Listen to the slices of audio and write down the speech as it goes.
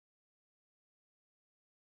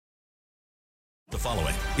The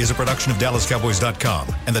following is a production of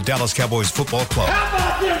DallasCowboys.com and the Dallas Cowboys Football Club. How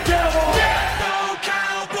about them Cowboys? Yeah, go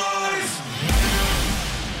Cowboys!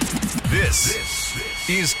 This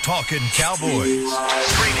is Talkin' Cowboys.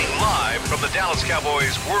 Streaming live from the Dallas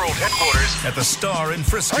Cowboys World Headquarters at the Star in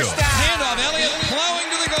Frisco. Handoff, Elliott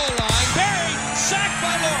plowing to the goal line. Barry, sacked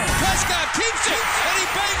by Lawrence. Prescott keeps it, and he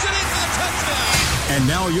bangs it in for the touchdown. And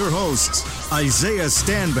now your hosts, Isaiah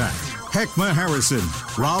Stanback, Heckma Harrison,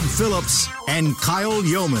 Rob Phillips, and Kyle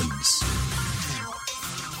Yeomans.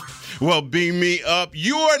 Well, beam me up.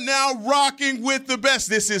 You are now rocking with the best.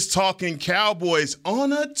 This is Talking Cowboys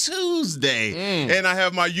on a Tuesday. And I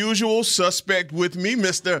have my usual suspect with me,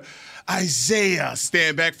 Mr. Isaiah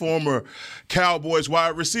Stanback, former Cowboys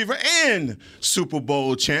wide receiver and Super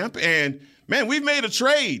Bowl champ. And, man, we've made a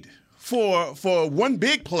trade for one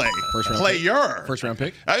big player. First round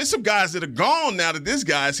pick. There's some guys that are gone now that this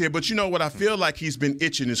guy's here, but you know what? I feel like he's been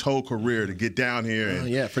itching his whole career to get down here.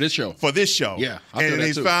 And, for this show. Yeah, I feel and that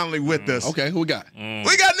he's too. finally with us. Okay, who we got?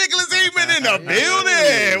 We got Nicholas Eatman in the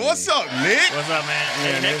building. What's up, Nick? What's up, man?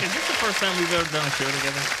 Hey, Nick, is this the first time we've ever done a show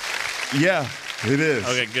together? Yeah, it is.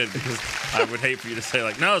 Okay, good, because I would hate for you to say,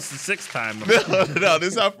 like, no, it's the sixth time. No,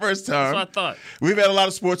 this is our first time. That's what I thought. We've had a lot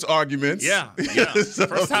of sports arguments. Yeah. So-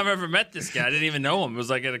 First time I ever met this guy, I didn't even know him. It was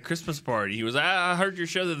like at a Christmas party. He was, I heard your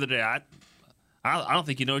show the other day. I don't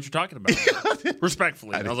think you know what you're talking about.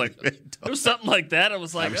 Respectfully. I was like, it was something like that. I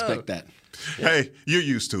was like, I respect that. Hey, you're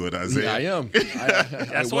used to it, Isaiah. Yeah, I am.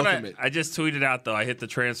 That's what welcome it. I just tweeted out, though. I hit the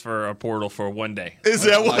transfer portal for one day. Is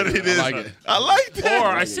that what like it it. is? I like it. I like that. Or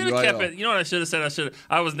I should have kept UIL. it. You know what I should have said?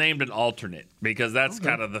 I was named an alternate because that's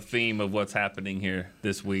kind of the theme of what's happening here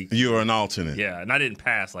this week. You're an alternate. Yeah, and I didn't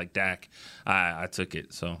pass like Dak. I took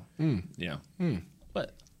it. So, yeah.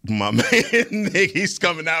 But My man, Nick, he's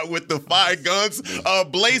coming out with the fire guns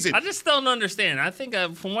blazing. I just don't understand. I think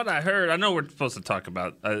from what I heard, I know we're supposed to talk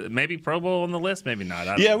about maybe Pro Bowl on the list, maybe not.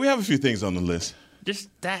 I don't know. We have a few things on the list. Just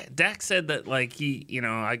Dak said that, like, he,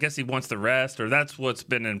 I guess he wants the rest, or that's what's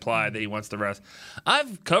been implied, that he wants the rest.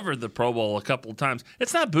 I've covered the Pro Bowl a couple of times.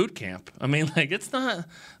 It's not boot camp. I mean, like, it's not,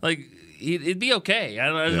 like, it'd be okay. I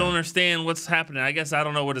don't understand what's happening. I guess I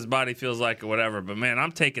don't know what his body feels like or whatever, but, man,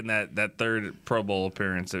 I'm taking that third Pro Bowl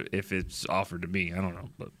appearance if it's offered to me. I don't know,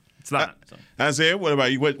 but it's not. So. Isaiah, what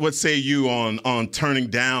about you? What say you on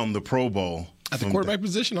turning down the Pro Bowl? At the quarterback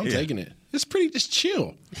position, I'm taking it. It's just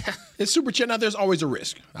chill. It's super chill. Now, there's always a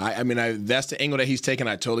risk. I mean, that's the angle that he's taking.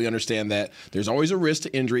 I totally understand that. There's always a risk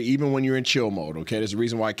to injury, even when you're in chill mode. Okay, there's a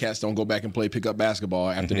reason why cats don't go back and play pickup basketball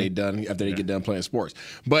after they get done playing sports.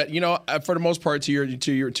 But for the most part, to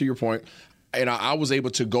your point, I was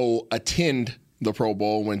able to go attend the Pro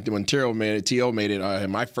Bowl when T.O. made it in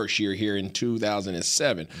my first year here in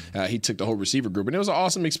 2007. He took the whole receiver group, and it was an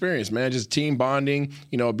awesome experience, man. Just team bonding,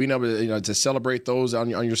 being able to celebrate those on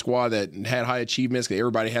your squad that had high achievements. 'Cause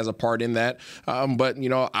everybody has a part in that. But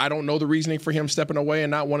I don't know the reasoning for him stepping away and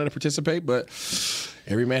not wanting to participate, but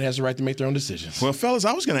every man has the right to make their own decisions. Well, fellas,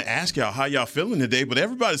 I was going to ask y'all how y'all feeling today, but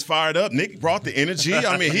everybody's fired up. Nick brought the energy.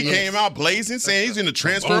 I mean, he came out blazing, saying he's in the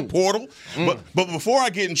transfer portal. But before I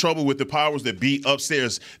get in trouble with the powers that be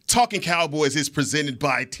upstairs, Talking Cowboys is presented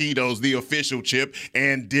by Tito's, the official chip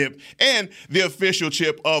and dip, and the official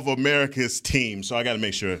chip of America's team. So I got to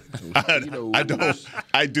make sure I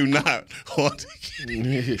do not want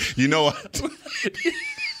to. You know what?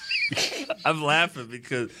 I'm laughing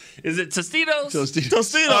because is it Tostitos?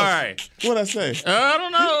 Tostitos. All right. What'd I say? I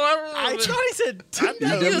don't know. I thought he said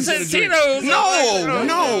You said Tito's.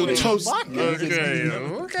 No, Toast. Okay.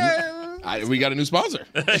 We got a new sponsor.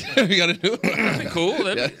 We got a new. Cool.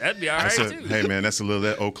 That'd be all right too. Hey, man, that's a little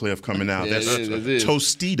that Oak Cliff coming out. Yeah, That's it is.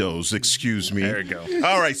 Tostitos, excuse me. There you go.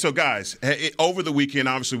 All right, so guys, over the weekend,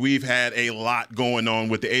 obviously, we've had a lot going on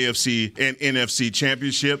with the AFC and NFC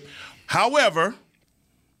championship. However,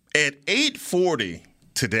 at 8:40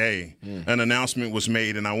 today, an announcement was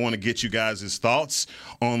made, and I want to get you guys' thoughts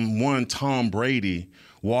on one Tom Brady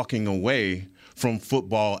walking away from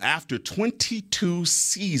football after 22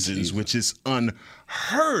 seasons, which is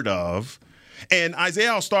unheard of. And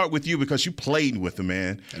Isaiah, I'll start with you because you played with the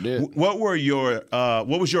man. I did. What was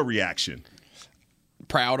your reaction?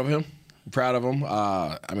 Proud of him.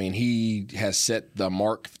 I mean, he has set the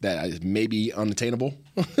mark that is maybe unattainable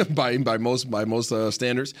by most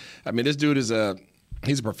standards. I mean, this dude is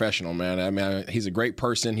He's a professional, man. I mean, he's a great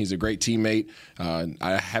person. He's a great teammate.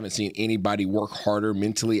 I haven't seen anybody work harder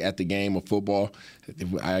mentally at the game of football.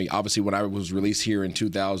 Obviously, when I was released here in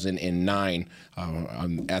 2009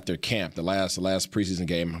 at their camp, the last preseason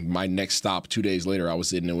game, my next stop 2 days later, I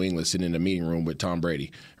was in New England sitting in the meeting room with Tom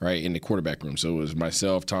Brady, right, in the quarterback room. So it was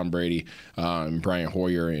myself, Tom Brady, Brian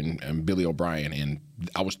Hoyer, and Billy O'Brien. And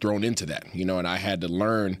I was thrown into that, and I had to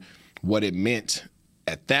learn what it meant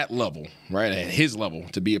at that level, right, at his level,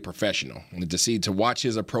 to be a professional, and to watch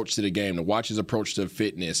his approach to the game, to watch his approach to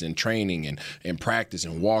fitness and training and practice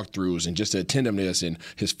and walkthroughs and just the attentiveness and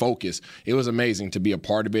his focus. It was amazing to be a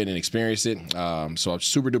part of it and experience it. So I'm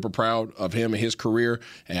super duper proud of him and his career.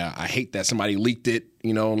 I hate that somebody leaked it,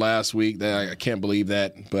 last week. I can't believe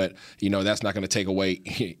that, but that's not going to take away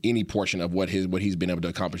any portion of what he's been able to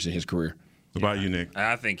accomplish in his career. What about you, Nick?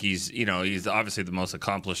 I think he's obviously the most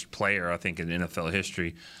accomplished player, I think, in NFL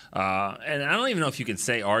history. And I don't even know if you can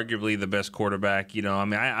say arguably the best quarterback.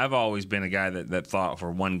 I've always been a guy that thought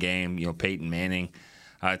for one game, Peyton Manning,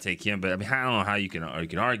 I'd take him. But, I don't know how you can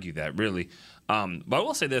argue that, really. But I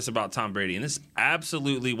will say this about Tom Brady, and this is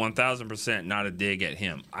absolutely 1,000% not a dig at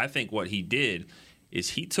him. I think what he did is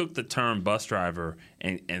he took the term bus driver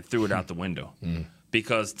and threw it out the window.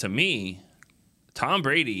 Because to me, Tom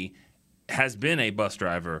Brady has been a bus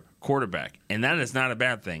driver quarterback, and that is not a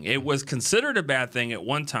bad thing. It was considered a bad thing at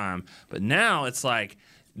one time, but now it's like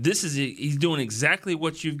he's doing exactly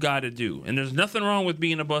what you've got to do. And there's nothing wrong with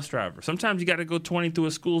being a bus driver. Sometimes you got to go 20 through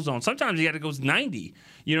a school zone. Sometimes you got to go 90.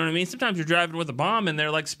 You know what I mean? Sometimes you're driving with a bomb and they're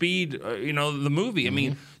like Speed, the movie. I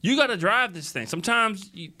mean, you got to drive this thing. Sometimes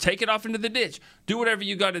you take it off into the ditch. Do whatever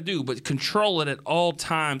you got to do, but control it at all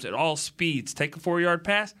times, at all speeds. Take a 4-yard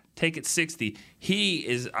pass. Take it 60. He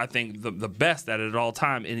is, I think, the best at it at all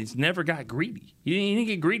time, and he's never got greedy. He didn't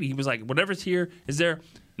get greedy. He was like, whatever's here is there.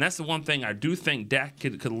 And that's the one thing I do think Dak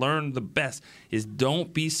could learn the best is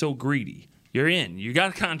don't be so greedy. You're in. You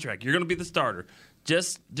got a contract. You're going to be the starter.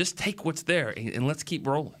 Just take what's there, and let's keep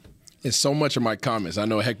rolling. And so much of my comments, I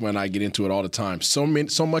know Heckma and I get into it all the time. So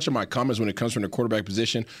much of my comments when it comes from the quarterback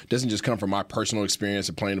position doesn't just come from my personal experience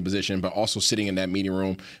of playing the position, but also sitting in that meeting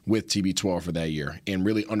room with TB12 for that year and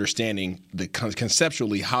really understanding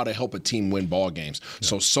conceptually how to help a team win ball games.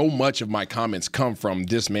 Yeah. So much of my comments come from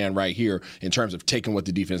this man right here in terms of taking what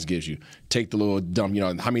the defense gives you. Take the little dump.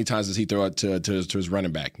 How many times does he throw it to his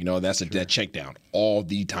running back? That's that check down all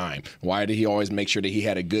the time. Why did he always make sure that he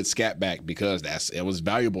had a good scat back? Because it was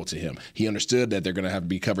valuable to him. He understood that they're going to have to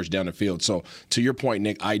be coverage down the field. So to your point,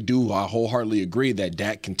 Nick, I wholeheartedly agree that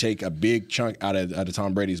Dak can take a big chunk out of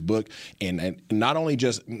Tom Brady's book and not only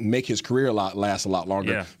just make his career last a lot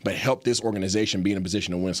longer, but help this organization be in a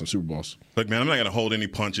position to win some Super Bowls. Look, man, I'm not going to hold any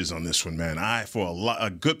punches on this one, man. For a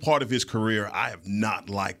good part of his career, I have not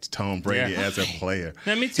liked Tom Brady as a player.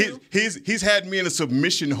 Yeah, me too. He's had me in a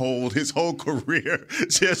submission hold his whole career,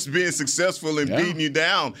 just being successful and beating you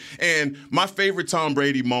down. And my favorite Tom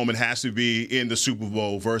Brady moment has to be in the Super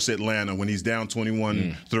Bowl versus Atlanta when he's down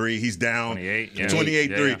 21-3. He's down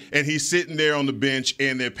 28-3. And he's sitting there on the bench,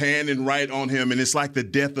 and they're panning right on him, and it's like the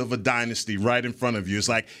death of a dynasty right in front of you. It's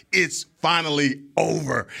like, it's finally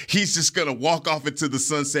over. He's just going to walk off into the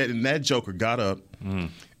sunset, and that joker got up.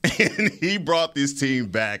 And he brought this team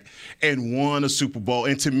back and won a Super Bowl.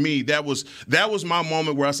 And to me, that was my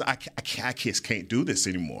moment where I said, I just can't do this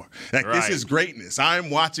anymore. This is greatness. I'm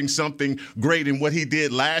watching something great in what he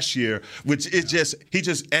did last year, which he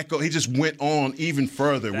just went on even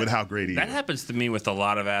further with how great he is. That happens to me with a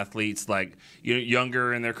lot of athletes, like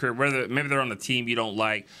younger in their career, whether maybe they're on a team you don't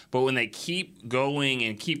like, but when they keep going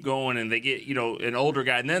and they get an older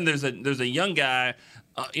guy, and then there's a young guy.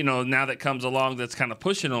 Now that comes along that's kind of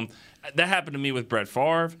pushing them. That happened to me with Brett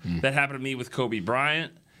Favre. That happened to me with Kobe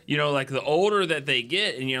Bryant. Like the older that they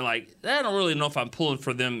get, and you're like, I don't really know if I'm pulling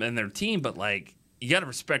for them and their team, but like, you got to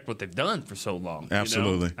respect what they've done for so long.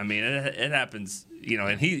 Absolutely. I mean, it happens,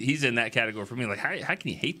 and he's in that category for me. Like, how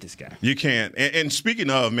can you hate this guy? You can't. And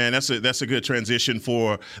speaking of, man, that's a good transition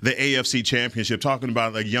for the AFC Championship. Talking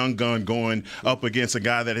about a young gun going up against a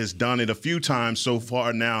guy that has done it a few times so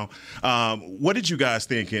far now. What did you guys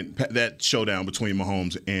think in that showdown between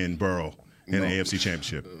Mahomes and Burrow in the AFC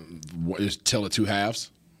Championship? Tell it two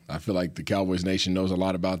halves. I feel like the Cowboys Nation knows a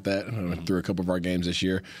lot about that through a couple of our games this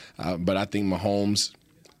year. But I think Mahomes,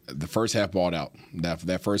 the first half balled out.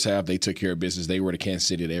 That first half, they took care of business. They were the Kansas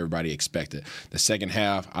City that everybody expected. The second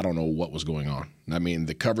half, I don't know what was going on. I mean,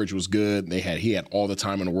 the coverage was good. He had all the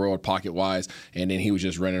time in the world pocket-wise, and then he was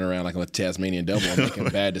just running around like a Tasmanian devil and making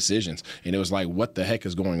bad decisions. And it was like, what the heck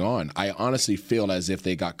is going on? I honestly feel as if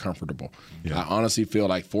they got comfortable. Yeah. I honestly feel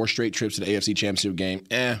like 4 straight trips to the AFC Championship game,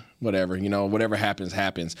 whatever. Whatever happens,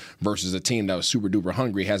 happens, versus a team that was super duper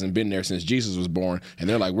hungry, hasn't been there since Jesus was born, and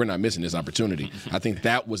they're like, we're not missing this opportunity. I think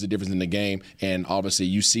that was the difference in the game, and obviously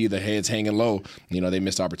you see the heads hanging low. They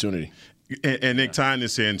missed opportunity. And Nick, tying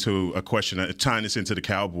this into a question, tying this into the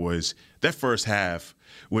Cowboys, that first half,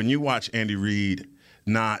 when you watch Andy Reid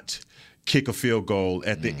not kick a field goal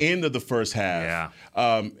at the end of the first half.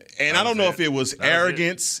 And I don't know if it was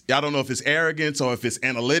arrogance. I don't know if it's arrogance or if it's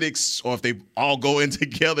analytics or if they all go in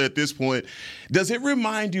together at this point. Does it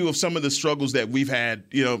remind you of some of the struggles that we've had,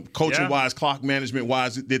 coaching-wise, clock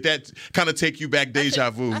management-wise? Did that kind of take you back deja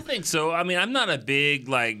vu? I think so. I mean, I'm not a big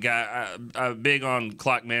guy, big on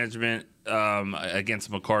clock management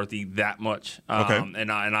against McCarthy that much. Okay.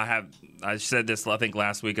 And I said this, I think,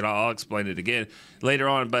 last week, and I'll explain it again later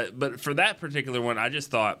on. But for that particular one, I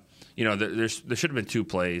just thought, there should have been 2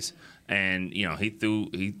 plays, and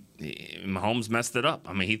Mahomes messed it up.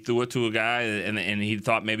 I mean, he threw it to a guy, and he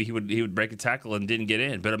thought maybe he would break a tackle and didn't get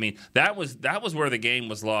in. But I mean, that was where the game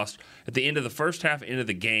was lost at the end of the first half, into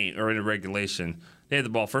the game or into regulation. They had the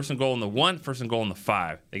ball first and goal in the 1, first and goal in the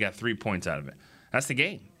 5. They got 3 points out of it. That's the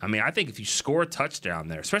game. I mean, I think if you score a touchdown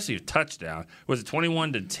there, especially a touchdown, was it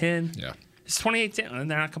 21-10? Yeah. It's 28-10,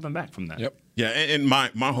 and they're not coming back from that. Yep. Yeah, and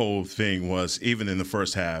my whole thing was, even in the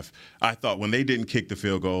first half, I thought when they didn't kick the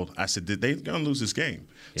field goal, I said, they're going to lose this game.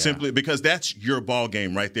 Yeah. Simply because that's your ball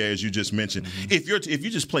game right there, as you just mentioned. Mm-hmm. If you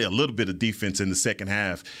just play a little bit of defense in the second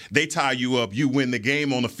half, they tie you up, you win the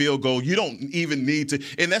game on the field goal. You don't even need to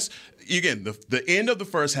 – and that's – again, the end of the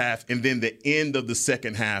first half and then the end of the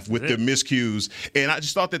second half with the miscues. And I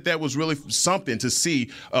just thought that was really something to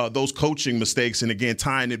see, those coaching mistakes, and, again,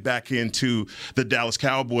 tying it back into the Dallas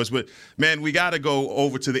Cowboys. But, man, we got to go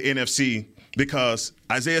over to the NFC because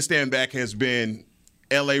Isaiah Stanback has been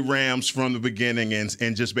L.A. Rams from the beginning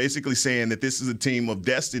and just basically saying that this is a team of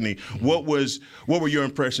destiny. What were your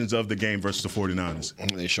impressions of the game versus the 49ers?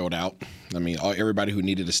 They showed out. I mean, everybody who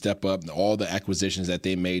needed to step up, all the acquisitions that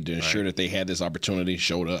they made to ensure that they had this opportunity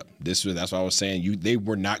showed up. That's what I was saying. They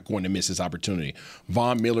were not going to miss this opportunity.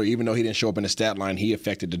 Von Miller, even though he didn't show up in the stat line, he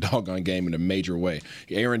affected the doggone game in a major way.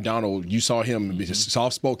 Aaron Donald, you saw him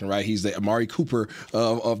soft-spoken, right? He's the Amari Cooper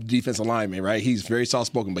of defensive lineman, right? He's very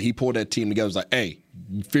soft-spoken, but he pulled that team together. It was like, hey,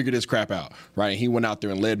 figure this crap out, right? And he went out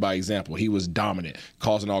there and led by example. He was dominant,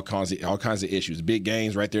 causing all kinds of issues. Big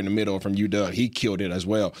gains right there in the middle from UW. He killed it as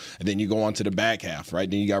well. And then you go on to the back half, right?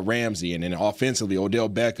 Then you got Ramsey, and then offensively, Odell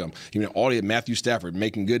Beckham, Matthew Stafford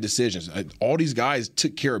making good decisions. All these guys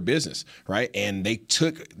took care of business, right? And they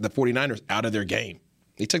took the 49ers out of their game.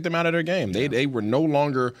 They took them out of their game. They were no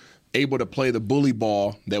longer able to play the bully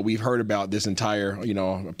ball that we've heard about this entire,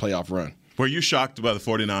 playoff run. Were you shocked by the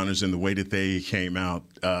 49ers and the way that they came out?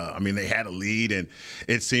 I mean, they had a lead, and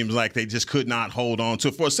it seems like they just could not hold on to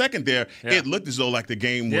it. For a second there, it looked as though like the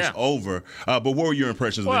game was over. But what were your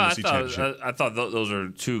impressions of the NFC Championship? I thought those are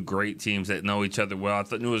 2 great teams that know each other well.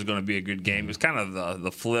 I knew it was going to be a good game. It was kind of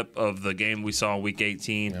the flip of the game we saw in Week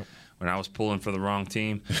 18. Yep. When I was pulling for the wrong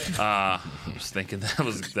team, I was thinking that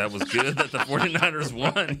was good that the 49ers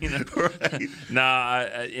won.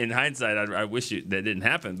 Right. In hindsight, I wish that didn't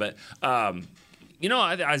happen. But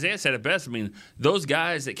Isaiah said it best. I mean, those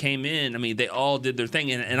guys that came in, I mean, they all did their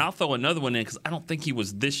thing. And I'll throw another one in because I don't think he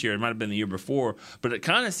was this year. It might have been the year before. But it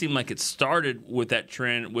kind of seemed like it started with that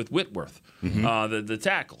trend with Whitworth, the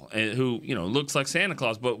tackle, who looks like Santa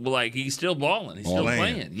Claus, but like he's still balling, he's still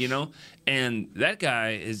playing, And that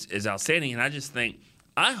guy is outstanding. And I just think,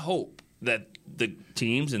 I hope that the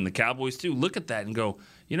teams and the Cowboys too look at that and go,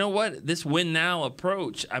 you know what, this win now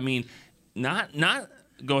approach. I mean, not.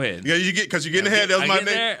 Go ahead. Yeah, you're getting ahead. That was my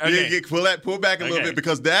thing. Okay. Pull back a little bit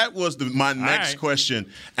because that was my next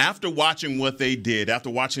question. After watching what they did,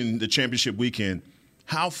 after watching the championship weekend,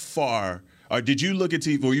 how far did you look at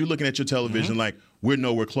TV? Were you looking at your television like we're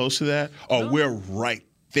nowhere close to that, or we're right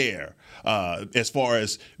there as far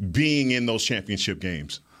as being in those championship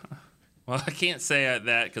games? Well, I can't say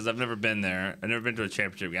that because I've never been there. I've never been to a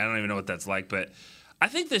championship game. I don't even know what that's like. But I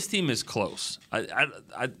think this team is close.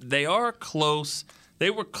 They are close. They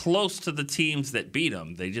were close to the teams that beat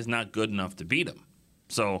them. They're just not good enough to beat them.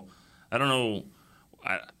 So I don't know.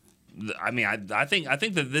 I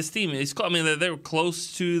think that this team is. I mean, they were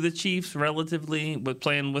close to the Chiefs relatively, but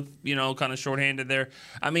playing with kind of shorthanded there.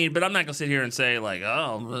 I mean, but I'm not gonna sit here and say like,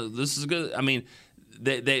 oh, this is good. I mean,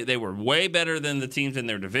 they were way better than the teams in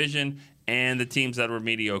their division and the teams that were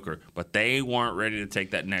mediocre, but they weren't ready to take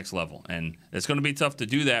that next level. And it's going to be tough to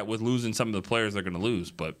do that with losing some of the players they're going to lose.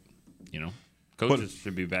 But Coaches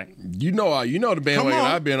should be back. You know the bandwagon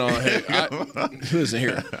I've been on. Hey, listen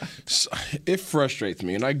here. It frustrates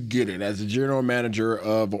me, and I get it. As a general manager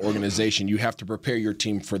of an organization, you have to prepare your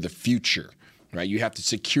team for the future. Right, you have to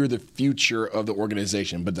secure the future of the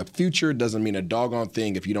organization, but the future doesn't mean a doggone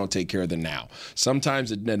thing if you don't take care of the now. Sometimes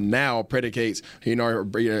the now predicates,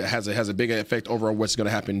 has a big effect over what's going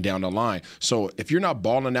to happen down the line. So if you're not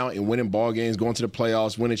balling out and winning ball games, going to the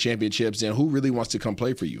playoffs, winning championships, then who really wants to come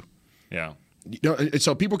play for you? Yeah.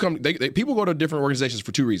 So people come. People go to different organizations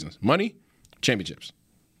for two reasons: money, championships.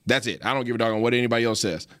 That's it. I don't give a dog on what anybody else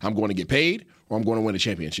says. I'm going to get paid or I'm going to win a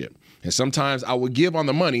championship. And sometimes I will give on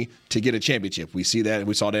the money to get a championship. We see that.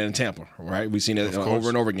 We saw that in Tampa, right? We've seen it over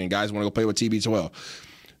and over again. Guys want to go play with TB12.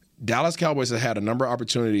 Dallas Cowboys have had a number of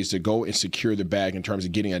opportunities to go and secure the bag in terms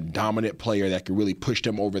of getting a dominant player that could really push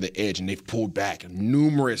them over the edge, and they've pulled back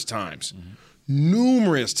numerous times.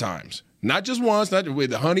 Numerous times. Not just once, not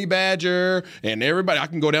with the Honey Badger and everybody. I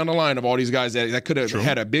can go down the line of all these guys that could have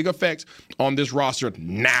had a big effect on this roster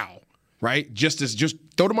now, right? Just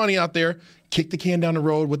throw the money out there, kick the can down the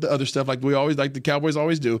road with the other stuff like the Cowboys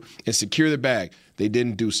always do, and secure the bag. They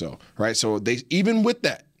didn't do so, right? So they even with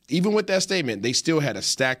that statement, they still had a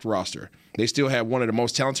stacked roster. They still had one of the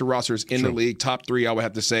most talented rosters in the league, top 3, I would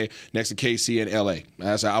have to say, next to KC and LA.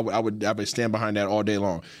 I would stand behind that all day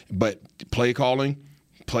long. But play calling,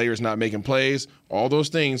 players not making plays, all those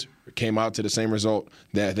things came out to the same result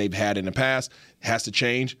that they've had in the past. Has to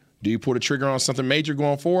change. Do you pull the trigger on something major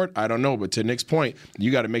going forward? I don't know. But to Nick's point,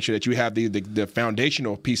 you got to make sure that you have the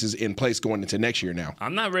foundational pieces in place going into next year now.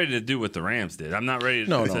 I'm not ready to do what the Rams did. I'm not ready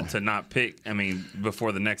to not pick,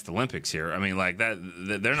 before the next Olympics here. Like that,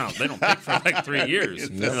 they don't pick for like 3 years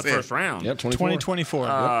in the first round. Yep, 2024.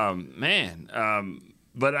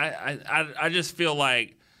 But I just feel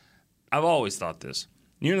like I've always thought this.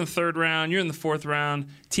 You're in the 3rd round, you're in the 4th round,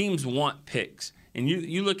 teams want picks. And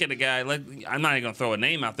you look at a guy, like I'm not even going to throw a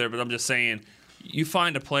name out there, but I'm just saying, you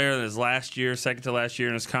find a player that is last year, second to last year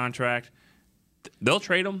in his contract, they'll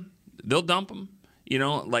trade him, they'll dump him.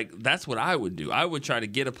 That's what I would do. I would try to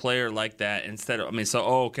get a player like that instead of,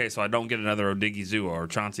 so I don't get another Odigizua or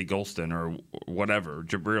Chauncey Golston or whatever,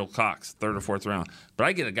 Jabril Cox, 3rd or 4th round. But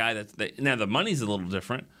I get a guy now the money's a little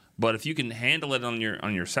different. But if you can handle it on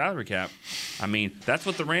your salary cap, that's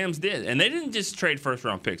what the Rams did, and they didn't just trade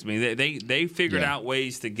first-round picks. They figured out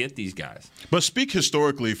ways to get these guys. But speak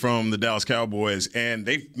historically from the Dallas Cowboys, and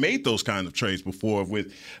they've made those kind of trades before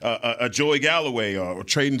with a Joey Galloway, or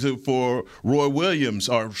trading for Roy Williams,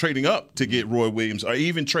 or trading up to get Roy Williams, or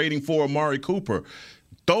even trading for Amari Cooper.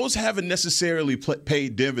 Those haven't necessarily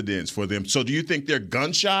paid dividends for them. So do you think they're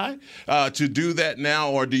gun-shy to do that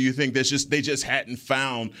now, or do you think they just hadn't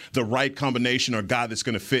found the right combination or guy that's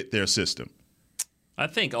going to fit their system? I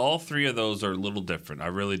think all 3 of those are a little different. I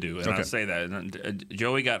really do. And I say that.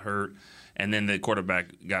 Joey got hurt, and then the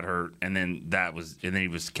quarterback got hurt, and then he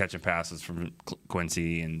was catching passes from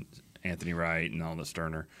Quincy and Anthony Wright and all the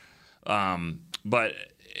Sterner. But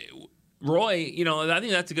Roy, I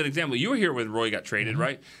think that's a good example. You were here when Roy got traded,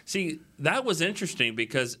 right? See, that was interesting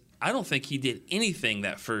because I don't think he did anything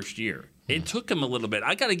that first year. It took him a little bit.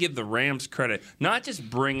 I got to give the Rams credit, not just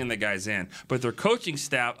bringing the guys in, but their coaching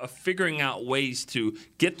staff of figuring out ways to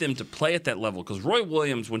get them to play at that level. Because Roy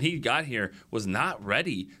Williams, when he got here, was not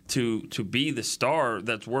ready to be the star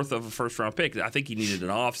that's worth of a first-round pick. I think he needed an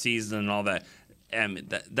offseason and all that.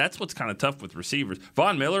 And that's what's kind of tough with receivers.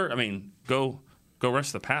 Von Miller, go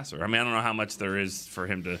rush the passer. I don't know how much there is for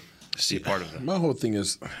him to be part of that. My whole thing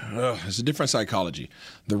is, it's a different psychology.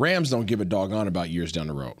 The Rams don't give a doggone about years down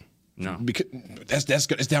the road. No, because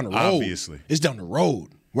it's down the road. Obviously, it's down the road.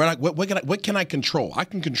 We're like, what can I control? I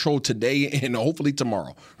can control today and hopefully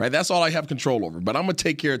tomorrow, right? That's all I have control over. But I'm gonna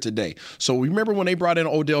take care of today. So remember when they brought in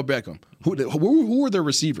Odell Beckham? Who were their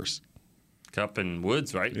receivers? Cup and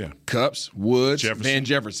Woods, right? Yeah, Cups, Woods, Van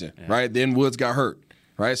Jefferson, right? Then Woods got hurt,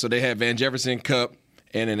 right? So they had Van Jefferson, Cup,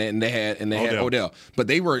 and they had Odell. But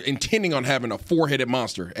they were intending on having a 4-headed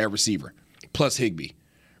monster at receiver, plus Higbee.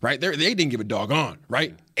 Right, they didn't give a doggone,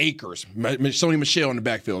 right? Akers, Sony Michel in the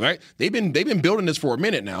backfield, right? They've been building this for a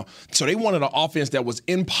minute now, so they wanted an offense that was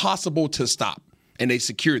impossible to stop, and they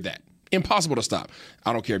secured that. Impossible to stop.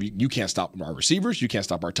 I don't care if you can't stop our receivers, you can't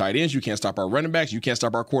stop our tight ends, you can't stop our running backs, you can't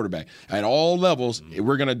stop our quarterback. At all levels,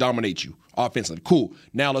 we're going to dominate you offensively. Cool.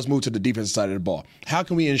 Now let's move to the defensive side of the ball. How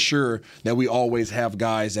can we ensure that we always have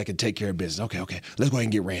guys that can take care of business? Okay, let's go ahead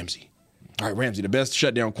and get Ramsey. All right, Ramsey, the best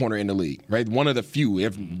shutdown corner in the league, right? One of the few,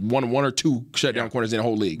 if one or two shutdown corners in the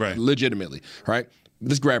whole league, right. Legitimately, right?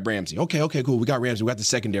 Let's grab Ramsey. Okay, cool. We got Ramsey. We got the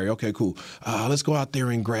secondary. Okay, cool. Let's go out there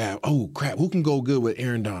and grab, oh, crap, who can go good with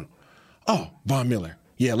Aaron Donald? Oh, Von Miller.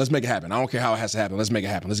 Yeah, let's make it happen. I don't care how it has to happen. Let's make it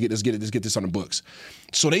happen. Let's get this on the books.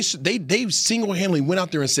 So they single-handedly went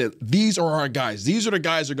out there and said, these are our guys. These are the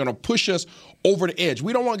guys that are going to push us over the edge.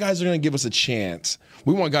 We don't want guys that are going to give us a chance.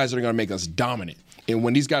 We want guys that are going to make us dominant. And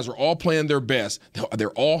when these guys are all playing their best,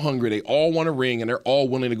 they're all hungry, they all want a ring, and they're all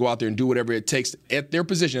willing to go out there and do whatever it takes at their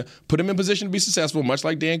position, put them in position to be successful, much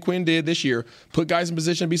like Dan Quinn did this year, put guys in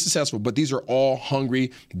position to be successful. But these are all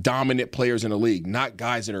hungry, dominant players in the league, not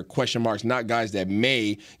guys that are question marks, not guys that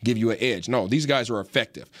may give you an edge. No, these guys are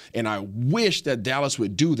effective. And I wish that Dallas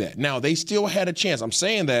would do that. Now, they still had a chance. I'm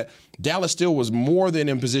saying that Dallas still was more than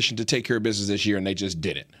in position to take care of business this year, and they just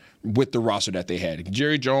didn't with the roster that they had.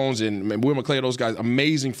 Jerry Jones and Will McClay, those guys,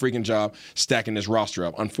 amazing freaking job stacking this roster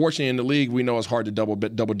up. Unfortunately, in the league, we know it's hard to double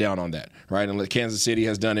down on that, right? And Kansas City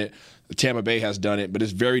has done it. Tampa Bay has done it, but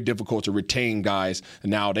it's very difficult to retain guys.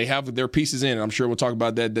 Now, they have their pieces in, and I'm sure we'll talk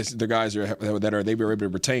about that. The guys that they were able to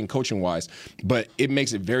retain coaching-wise, but it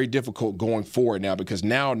makes it very difficult going forward now because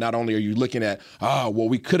now not only are you looking at,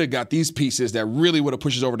 we could have got these pieces that really would have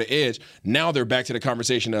pushed us over the edge. Now they're back to the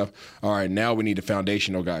conversation of, all right, now we need the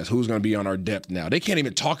foundational guys. Who's going to be on our depth now? They can't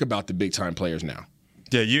even talk about the big-time players now.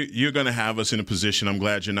 Yeah, you're going to have us in a position. I'm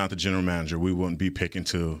glad you're not the general manager. We wouldn't be picking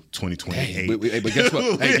till 2028. Hey, but guess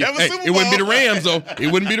what? It wouldn't be the Rams, though.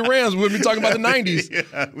 It wouldn't be the Rams. We wouldn't be talking about the 90s.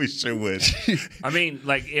 Yeah, we sure would. I mean,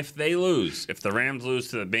 like, if they lose, if the Rams lose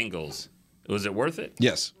to the Bengals, was it worth it?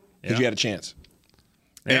 Yes, because you had a chance.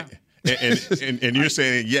 Yeah. And you're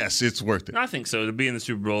saying, yes, it's worth it. I think so. To be in the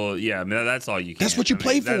Super Bowl, yeah, I mean, that's all you can. That's what you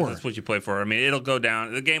play for. That's what you play for. I mean, it'll go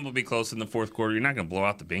down. The game will be close in the fourth quarter. You're not going to blow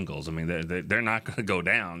out the Bengals. I mean, they're not going to go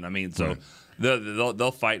down. I mean, so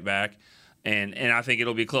they'll fight back, and I think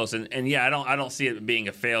it'll be close. And yeah, I don't see it being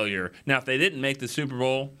a failure. Now, if they didn't make the Super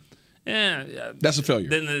Bowl, that's a failure.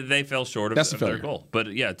 Then they fell short of their goal.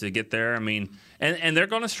 But yeah, to get there, I mean, and they're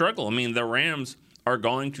going to struggle. I mean, the Rams are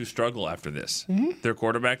going to struggle after this. Mm-hmm. Their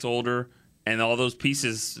quarterback's older, and all those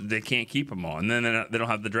pieces, they can't keep them all. And then they don't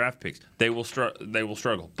have the draft picks. They will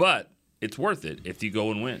struggle. But it's worth it if you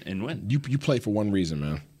go and win. You play for one reason,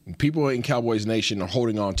 man. People in Cowboys Nation are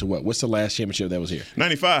holding on to what? What's the last championship that was here?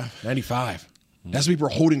 95. 95. That's what people are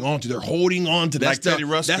holding on to. They're holding on to that. Like Teddy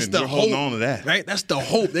Ruxpin. That's the hope. Holding on to that. Right? That's the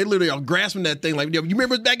hope. They literally are grasping that thing. Like, you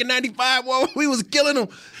remember back in 95? Well, we was killing them.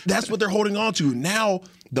 That's what they're holding on to. Now,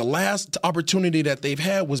 the last opportunity that they've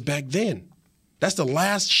had was back then. That's the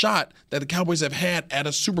last shot that the Cowboys have had at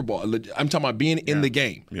a Super Bowl. I'm talking about being in the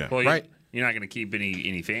game. Yeah. Well, right? You're not going to keep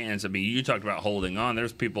any fans. I mean, you talked about holding on.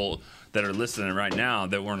 There's people that are listening right now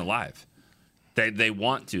that weren't alive. They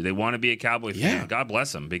want to. They want to be a Cowboy fan. Yeah. God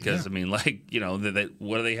bless them. Because, I mean, like, you know,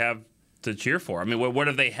 what do they have to cheer for? I mean, what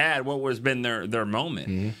have they had? What has been their moment?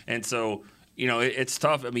 Mm-hmm. And so, you know, it's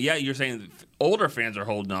tough. I mean, yeah, you're saying older fans are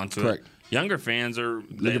holding on to Correct. it. Younger fans are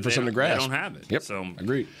looking for something to grasp. They don't have it. Yep. So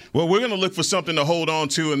agreed. Well, we're going to look for something to hold on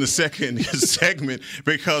to in the second segment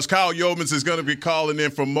because Kyle Yeomans is going to be calling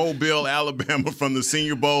in from Mobile, Alabama from the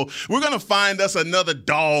Senior Bowl. We're going to find us another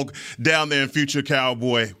dog down there in future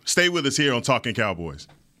Cowboy. Stay with us here on Talking Cowboys.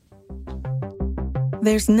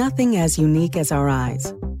 There's nothing as unique as our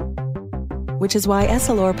eyes, which is why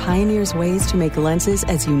Essilor pioneers ways to make lenses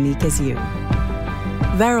as unique as you.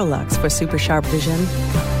 Verilux for super sharp vision,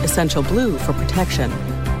 Essential Blue for protection,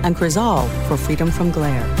 and Crizal for freedom from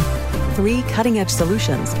glare. 3 cutting-edge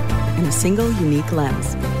solutions in a single unique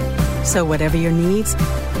lens. So whatever your needs,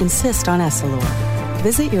 insist on Essilor.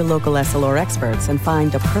 Visit your local Essilor experts and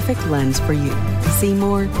find the perfect lens for you. See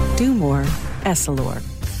more, do more, Essilor.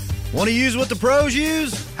 Want to use what the pros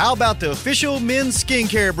use? How about the official men's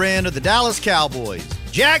skincare brand of the Dallas Cowboys,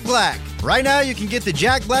 Jack Black? Right now, you can get the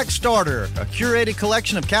Jack Black Starter, a curated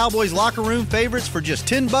collection of Cowboys locker room favorites for just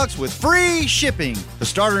 $10 with free shipping. The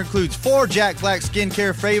starter includes 4 Jack Black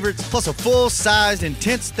skincare favorites, plus a full-sized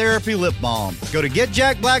intense therapy lip balm. Go to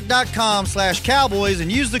getjackblack.com/Cowboys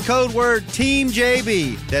and use the code word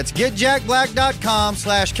TEAMJB. That's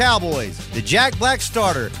getjackblack.com/Cowboys. The Jack Black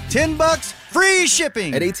Starter, $10, free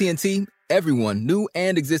shipping. At AT&T, everyone, new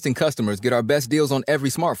and existing customers, get our best deals on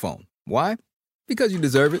every smartphone. Why? Because you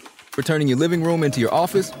deserve it. For turning your living room into your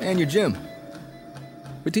office and your gym.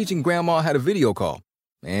 For teaching Grandma how to video call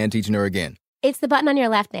and teaching her again. It's the button on your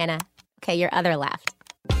left, Nana. Okay, your other left.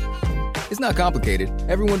 It's not complicated.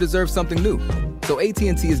 Everyone deserves something new. So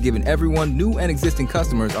AT&T is giving everyone, new and existing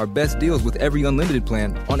customers, our best deals with every unlimited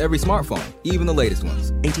plan on every smartphone, even the latest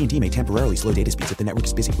ones. AT&T may temporarily slow data speeds if the network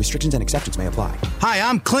is busy. Restrictions and exceptions may apply. Hi,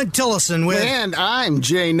 I'm Clint Tillison with... And I'm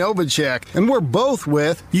Jay Novacek, and we're both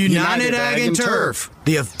with... United Ag and Turf. The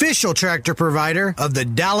the official tractor provider of the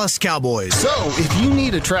Dallas Cowboys. So, if you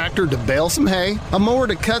need a tractor to bale some hay, a mower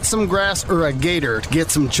to cut some grass, or a gator to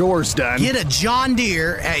get some chores done, get a John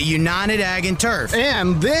Deere at United Ag and Turf.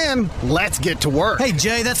 And then, let's get to work. Hey,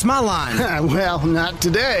 Jay, that's my line. Well, not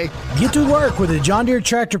today. Get to work with a John Deere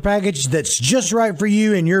tractor package that's just right for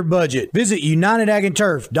you and your budget. Visit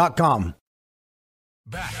UnitedAgAndTurf.com.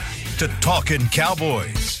 Back to Talking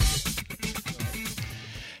Cowboys.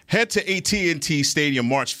 Head to AT&T Stadium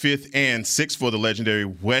March 5th and 6th for the legendary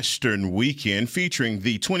Western Weekend featuring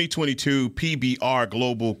the 2022 PBR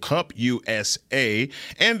Global Cup USA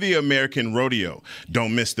and the American Rodeo.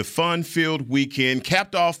 Don't miss the fun-filled weekend,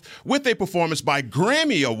 capped off with a performance by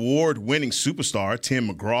Grammy Award-winning superstar Tim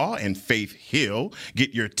McGraw and Faith Hill.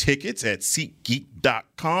 Get your tickets at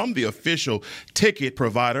SeatGeek.com, the official ticket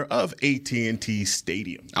provider of AT&T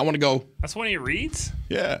Stadium. I want to go. That's one of your reads?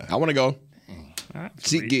 Yeah. I want to go.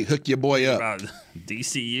 SeatGeek, hook your boy up. About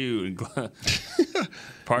DCU and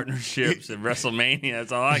partnerships at WrestleMania.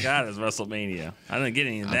 That's all I got is WrestleMania. I didn't get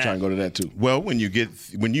any of that. I'm trying to go to that too. Well, when you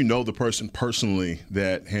know the person personally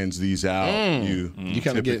that hands these out, you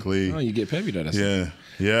kind of typically you get peppy to that.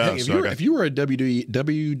 Yeah. Hey, if you were a WWE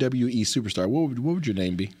superstar, what would your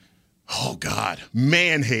name be? Oh God,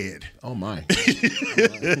 Manhead. Oh my.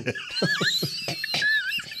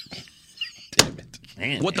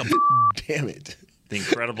 Man, what the? Damn it. The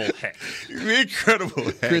Incredible Heck. The Incredible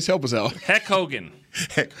Heck. Chris, help us out. Heck Hogan.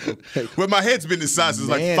 Well, my head's been the size since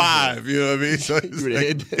like 5. You know what I mean? So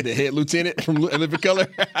the head lieutenant from Living Color.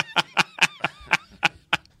 For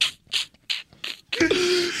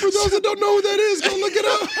those that don't know who that is, go look it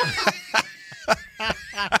up.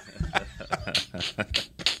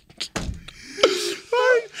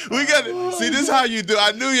 We got to see. This is how you do.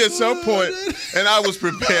 I knew you at some point, and I was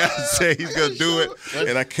prepared to say he's gonna do it,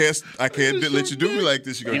 and I can't let you do me like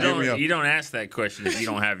this. You're gonna give me up. You don't ask that question if you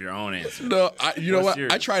don't have your own answer. No, you know what?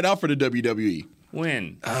 I tried out for the WWE.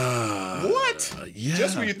 When? What? Yeah.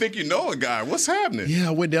 Just when you think you know a guy, what's happening? Yeah,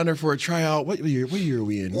 I went down there for a tryout. What year are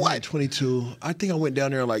we in? What? 22. I think I went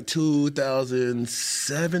down there in like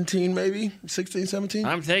 2017, maybe 16, 17.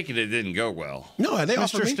 I'm taking it didn't go well. No, they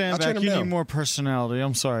offered me. Mr. Stanback, you need more personality.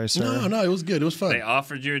 I'm sorry, sir. No, it was good. It was fun. They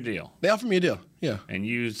offered you a deal. They offered me a deal. Yeah. And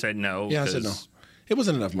you said no. Yeah, I said no. It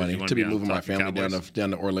wasn't enough money to be moving my family down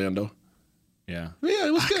to Orlando. Yeah. Yeah,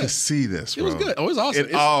 it was good. I can see this, bro. It was good. Oh, it was awesome.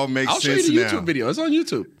 It all makes sense now. I'll show you the YouTube video. It's on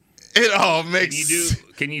YouTube. It all makes sense.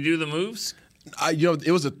 Can you do the moves?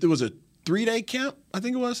 It was a 3-day camp, I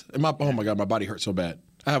think it was. And oh my God, my body hurt so bad.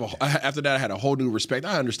 After that, I had a whole new respect.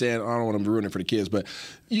 I understand. I don't want to ruin it for the kids, but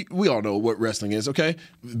we all know what wrestling is, okay?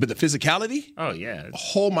 But the physicality. Oh yeah.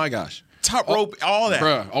 Oh my gosh. Top rope, all that.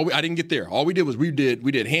 Bruh, I didn't get there. All we did was we did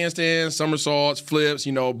handstands, somersaults, flips.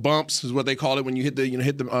 Bumps is what they call it when you hit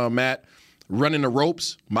the mat. Running the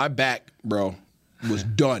ropes. My back, bro, was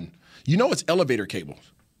done. It's elevator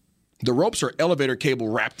cables. The ropes are elevator cable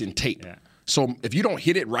wrapped in tape. Yeah. So if you don't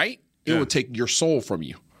hit it right, it will take your soul from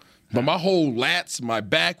you. But my whole lats, my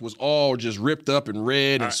back was all just ripped up and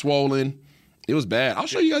red and swollen. It was bad. I'll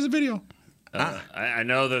show you guys a video. I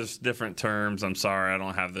know there's different terms. I'm sorry, I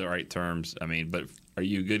don't have the right terms. But are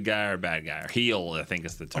you a good guy or a bad guy? Or heel, I think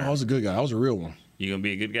is the term. Oh, I was a good guy. I was a real one. You gonna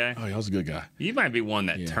be a good guy? Oh, yeah, I was a good guy. You might be one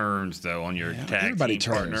that turns though on your tag team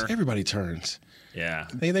partner. Everybody turns. Yeah.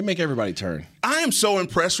 They make everybody turn. I am so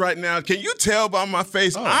impressed right now. Can you tell by my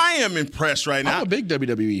face? Oh. I am impressed right now. I'm a big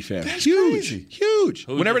WWE fan. That's huge. Crazy. Huge.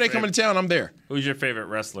 Whenever they come into town, I'm there. Who's your favorite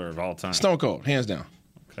wrestler of all time? Stone Cold, hands down.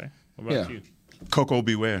 Okay. What about you? Coco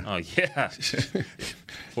Beware. Oh, yeah.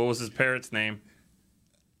 What was his parrot's name?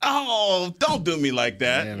 Oh, don't do me like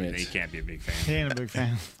that. Damn it. He can't be a big fan. He ain't a big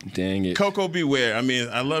fan. Dang it. Coco Beware. I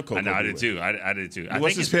love Coco Beware. I did too. I did too.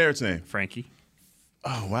 What's his parrot's name? Frankie.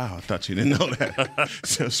 Oh, wow. I thought you didn't know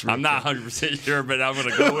that. I'm not 100% sure, but I'm going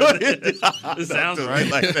to go with it. It sounds right.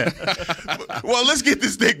 Like that. Well, let's get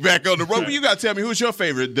this thing back on the road. You got to tell me, who's your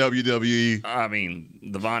favorite WWE?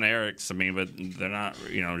 The Von Erichs. but they're not,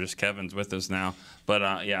 just Kevin's with us now. But,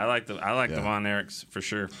 I like the Von Erichs for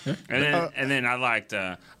sure. And then I liked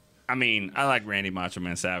I like Randy Macho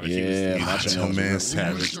Man Savage. Yeah, Macho Man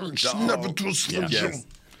Savage. Never trust him. Yes.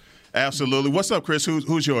 Absolutely. What's up, Chris?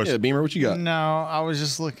 Who's yours? Yeah, Beamer, what you got? No, I was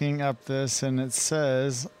just looking up this, and it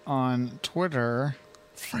says on Twitter,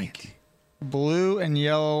 Frankie. Blue and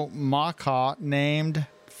yellow macaw named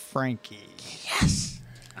Frankie. Yes.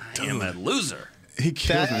 I am a loser. He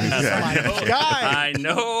killed me. That's my guy. I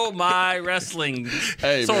know my wrestling,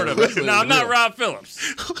 Hey, sort man, of. wrestling No, I'm is not real. Rob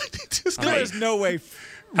Phillips. There's no way.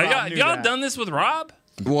 Have y'all done this with Rob?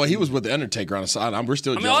 Well, he was with the Undertaker on the side. We're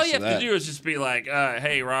still jealous all you of have that. to do is just be like,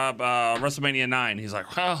 "Hey, Rob, WrestleMania 9." He's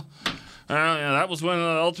like, "Well, Yeah, that was when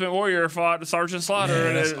the Ultimate Warrior fought Sergeant Slaughter.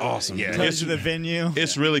 Yeah, that's awesome. Yeah, Goes to the venue.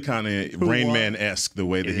 It's really kind of Rain Man-esque the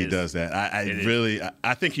way that he does that.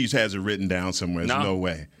 I think he has it written down somewhere. There's no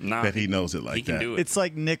way that he knows it like he can that. do it. It's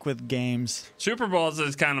like Nick with games. Super Bowls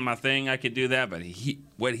is kind of my thing. I could do that, but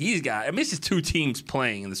what he's got, I mean, it's just two teams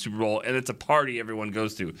playing in the Super Bowl, and it's a party everyone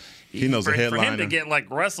goes to. He knows the headliner. For him to get like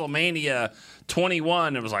WrestleMania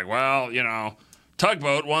 21, it was like, well, you know,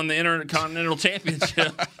 Tugboat won the Intercontinental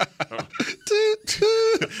Championship.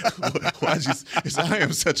 Why'd you? I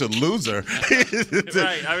am such a loser.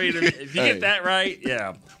 Right. I mean, if you get that right,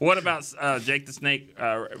 yeah. What about Jake the Snake?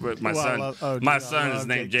 My son. My son is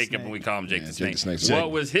named Jacob, and we call him Jake the Snake.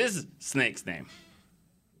 What was his snake's name?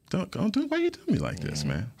 Don't do. Why you doing me like this,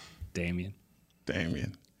 man? Damien.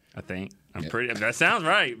 I think. I'm pretty. That sounds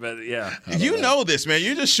right, but yeah. You know this, man.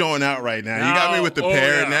 You're just showing out right now. You got me with the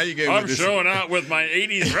parrot. Yeah. Now you get me I'm with this. showing out with my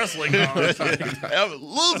 '80s wrestling knowledge. I'm a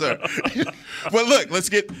loser. Well, look, let's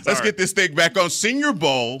get this thing back on. Senior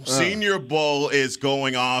Bowl. Senior Bowl is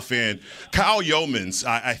going off, and Kyle Yeomans.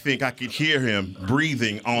 I think I could hear him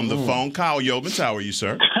breathing on the phone. Kyle Yeomans, how are you,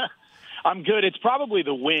 sir? I'm good. It's probably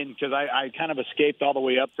the wind because I kind of escaped all the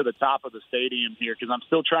way up to the top of the stadium here because I'm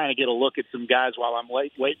still trying to get a look at some guys while I'm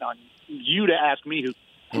waiting on you to ask me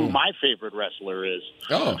who my favorite wrestler is.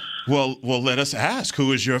 Oh, well, let us ask.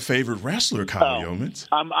 Who is your favorite wrestler, Kyle Yeomans?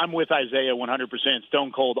 I'm with Isaiah 100%.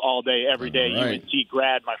 Stone Cold all day, every day. All right. UNT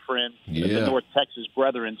grad, my friend, the North Texas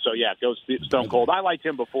brethren. So, yeah, go Stone Cold. I liked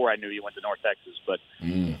him before I knew he went to North Texas, but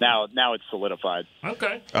now it's solidified.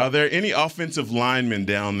 Okay. Are there any offensive linemen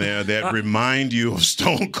down there that remind you of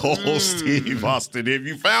Stone Cold Steve Austin? Have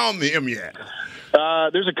you found them yet?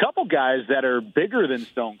 There's a couple guys that are bigger than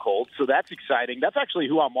Stone Cold, so that's exciting. That's actually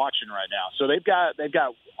who I'm watching right now. So they've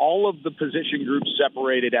got all of the position groups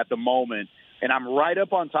separated at the moment, and I'm right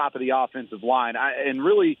up on top of the offensive line. I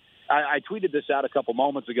tweeted this out a couple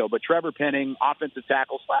moments ago, but Trevor Penning, offensive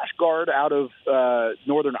tackle / guard out of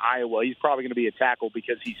Northern Iowa. He's probably going to be a tackle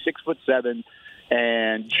because he's 6'7"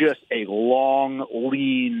 and just a long,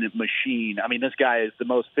 lean machine. I mean, this guy is the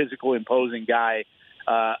most physical, imposing guy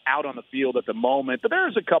out on the field at the moment. But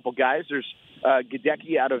there's a couple guys. There's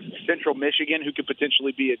Gadecki out of Central Michigan who could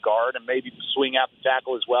potentially be a guard and maybe swing out the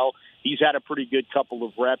tackle as well. He's had a pretty good couple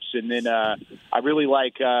of reps. And then I really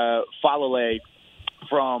like Falale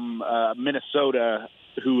from Minnesota,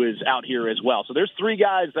 who is out here as well. So there's three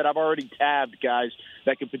guys that I've already tabbed, guys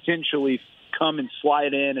that could potentially come and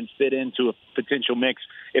slide in and fit into a potential mix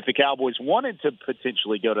if the Cowboys wanted to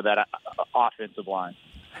potentially go to that offensive line.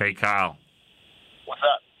 Hey, Kyle. What's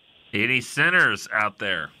up? Any sinners out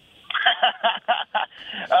there?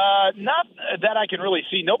 Not that I can really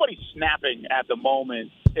see. Nobody's snapping at the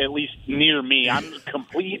moment, at least near me. I'm the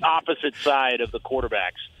complete opposite side of the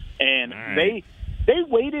quarterbacks. And they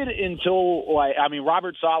waited until,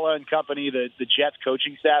 Robert Saleh and company, the Jets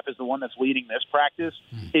coaching staff is the one that's leading this practice.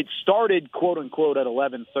 It started, quote-unquote, at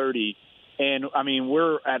 11:30. And,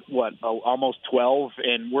 we're at, almost 12,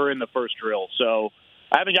 and we're in the first drill. So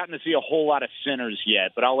I haven't gotten to see a whole lot of sinners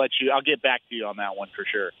yet, but I'll get back to you on that one for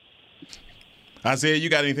sure. Isaiah, you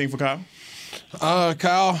got anything for Kyle?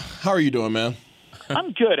 Kyle, how are you doing, man?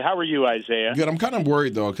 I'm good. How are you, Isaiah? Good. I'm kind of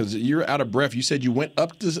worried though because you're out of breath. You said you went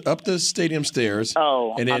up the stadium stairs.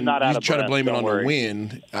 Oh, and then I'm not out of breath. You try to blame it on the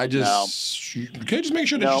wind. Can you just make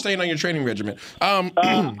sure that you're staying on your training regimen? I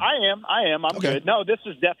am. I'm okay. Good. No, this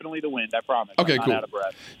is definitely the wind. I promise. Okay, I'm not cool. out of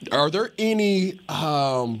breath. Are there any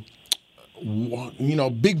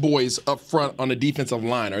big boys up front on the defensive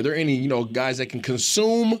line? Are there any guys that can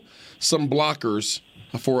consume some blockers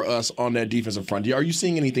for us on that defensive front? Are you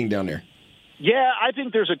seeing anything down there? Yeah, I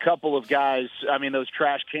think there's a couple of guys. Those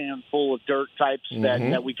trash can full of dirt types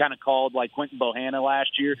that we kind of called like Quentin Bohanna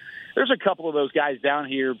last year. There's a couple of those guys down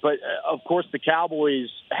here, but of course the Cowboys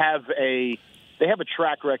have a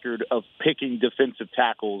track record of picking defensive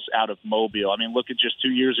tackles out of Mobile. Look at just 2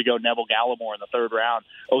 years ago, Neville Gallimore in the third round,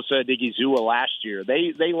 Osa Odighizuwa last year.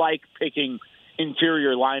 They like picking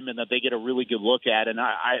interior linemen that they get a really good look at, and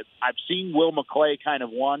I've seen Will McClay kind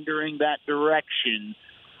of wandering that direction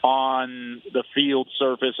on the field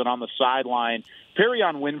surface and on the sideline.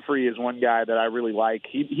 Perrion Winfrey is one guy that I really like.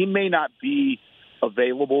 He may not be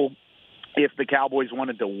available if the Cowboys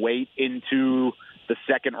wanted to wait into the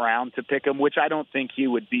second round to pick him, which I don't think he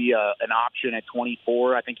would be an option at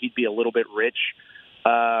 24. I think he'd be a little bit rich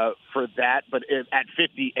for that. But at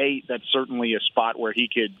 58, that's certainly a spot where he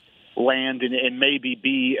could land and maybe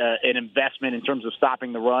be an investment in terms of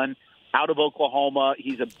stopping the run. Out of Oklahoma,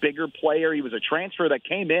 he's a bigger player. He was a transfer that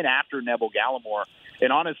came in after Neville Gallimore.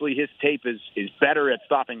 And honestly, his tape is better at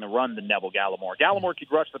stopping the run than Neville Gallimore. Gallimore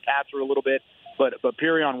could rush the passer a little bit, but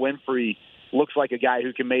Perion Winfrey looks like a guy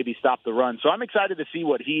who can maybe stop the run. So I'm excited to see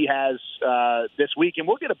what he has this week, and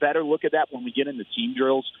we'll get a better look at that when we get into team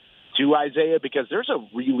drills to Isaiah, because there's a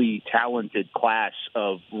really talented class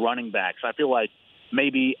of running backs. I feel like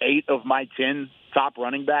maybe 8 of my 10 top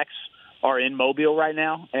running backs are in Mobile right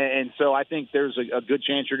now, and so I think there's a good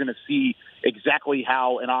chance you're going to see exactly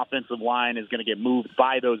how an offensive line is going to get moved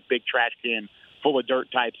by those big trash can full of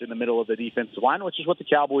dirt types in the middle of the defensive line, which is what the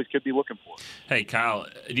Cowboys could be looking for. Hey, Kyle,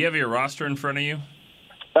 do you have your roster in front of you?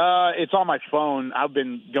 It's on my phone. I've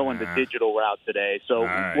been going the digital route today. So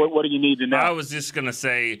right. What do you need to know? I was just going to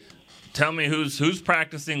say, tell me who's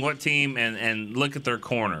practicing what team and look at their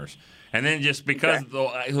corners. And then just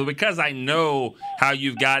because I know how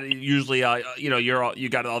you've got it, usually you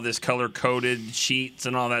got all this color coded sheets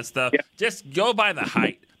and all that stuff. Yeah. Just go by the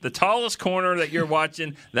height. The tallest corner that you're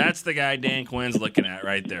watching, that's the guy Dan Quinn's looking at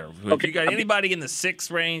right there. If you got anybody in the 6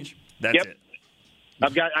 range, that's it.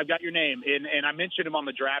 I've got your name, and I mentioned him on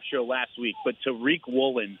the draft show last week. But Tariq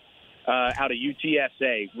Woolen out of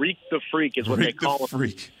UTSA, Reek the Freak is what they call him.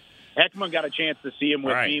 Freak. Heckman got a chance to see him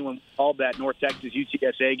with me when we called that North Texas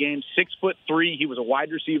UTSA game. 6'3", he was a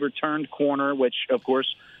wide receiver turned corner, which of course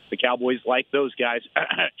the Cowboys like those guys.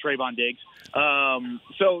 Trayvon Diggs.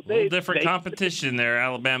 So different competition there,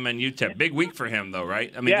 Alabama and UTEP. Big week for him, though,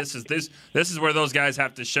 right? I mean, this is where those guys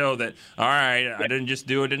have to show that. All right, I didn't just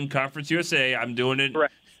do it in Conference USA. I'm doing it.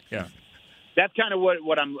 Correct. Yeah. That's kind of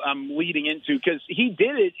what I'm leading into, because he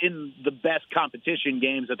did it in the best competition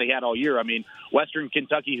games that they had all year. I mean, Western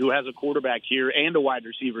Kentucky, who has a quarterback here and a wide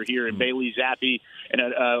receiver here, and Bailey Zappi, and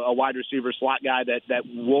a wide receiver slot guy that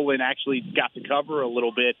Woolen actually got to cover a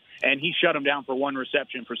little bit, and he shut him down for 1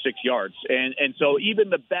 reception for 6 yards. And so even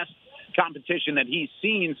the best competition that he's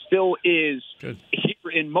seen still is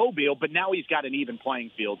here in Mobile, but now he's got an even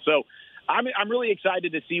playing field. So I'm really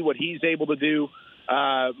excited to see what he's able to do.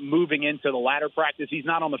 Moving into the latter practice. He's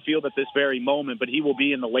not on the field at this very moment, but he will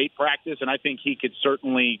be in the late practice, and I think he could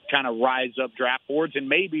certainly kind of rise up draft boards and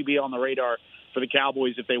maybe be on the radar for the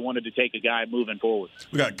Cowboys if they wanted to take a guy moving forward.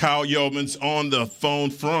 We got Kyle Yeomans on the phone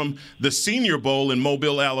from the Senior Bowl in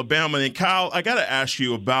Mobile, Alabama. And Kyle, I got to ask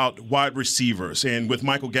you about wide receivers. And with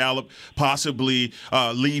Michael Gallup possibly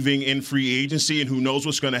leaving in free agency, and who knows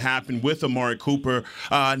what's going to happen with Amari Cooper,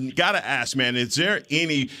 got to ask, man, is there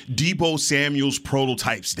any Deebo Samuels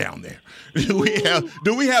prototypes down there? Do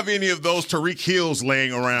we have any of those Tariq Hills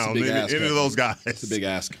laying around? Any of those guys? It's a big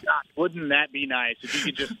ask. God, wouldn't that be nice if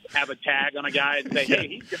you could just have a tag on a guy and say, hey,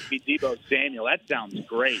 he's going to be Deebo Samuel? That sounds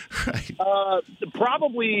great. Right.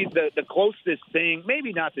 Probably the closest thing,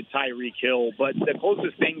 maybe not to Tyreek Hill, but the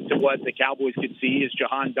closest thing to what the Cowboys could see is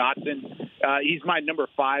Jahan Dotson. He's my number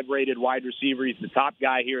 5 rated wide receiver. He's the top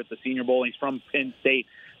guy here at the Senior Bowl. He's from Penn State.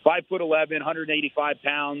 5'11", 185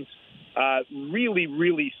 pounds. Really,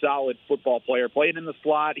 really solid football player. Played in the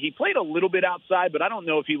slot. He played a little bit outside, but I don't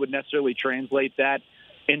know if he would necessarily translate that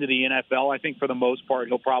into the NFL. I think for the most part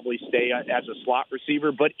he'll probably stay as a slot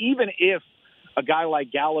receiver. But even if a guy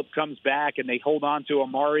like Gallup comes back and they hold on to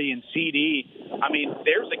Amari and CD, I mean,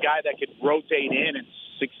 there's a guy that could rotate in and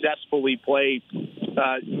successfully play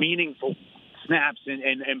meaningful snaps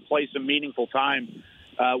and play some meaningful time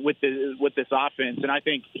with this offense. And I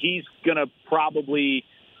think he's probably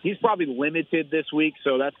limited this week,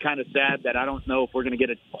 so that's kind of sad that I don't know if we're going to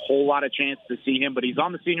get a whole lot of chance to see him. But he's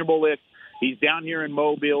on the Senior Bowl list. He's down here in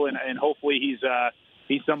Mobile, and hopefully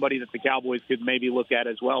he's somebody that the Cowboys could maybe look at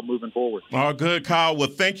as well moving forward. Oh, good, Kyle. Well,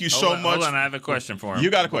 thank you so much. Hold on, I have a question for him. You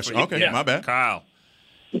got a question? Okay, my bad. Kyle,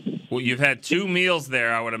 well, you've had 2 meals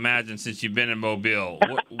there, I would imagine, since you've been in Mobile.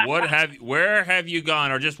 Where have you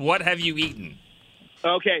gone, or just what have you eaten?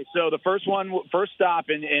 Okay, so the first stop,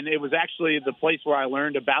 and it was actually the place where I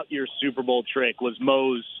learned about your Super Bowl trick, was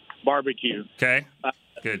Moe's Barbecue. Okay,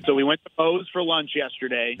 good. So we went to Moe's for lunch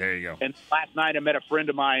yesterday. There you go. And last night I met a friend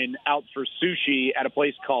of mine out for sushi at a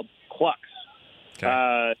place called Clucks.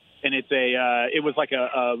 Okay. And it was like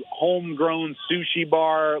a homegrown sushi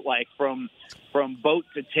bar, like from boat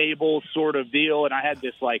to table sort of deal. And I had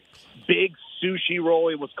this like big sushi roll.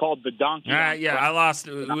 It was called the Donkey. Yeah, I lost.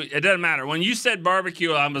 It doesn't matter. When you said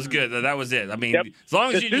barbecue, I was good. That was it. I mean, as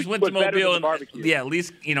long as you just went to Mobile and at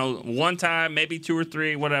least one time, maybe 2 or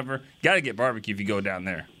 3, whatever. Got to get barbecue if you go down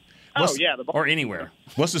there. Or anywhere.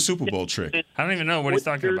 What's the Super Bowl trick? I don't even know what he's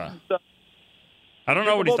talking about. I don't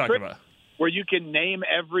know what he's talking about. Where you can name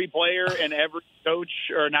every player and every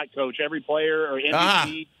every player or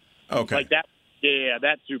MVP. Okay. Like that. Yeah,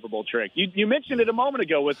 that Super Bowl trick. You mentioned it a moment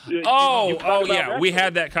ago. We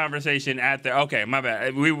had that conversation at the. Okay, my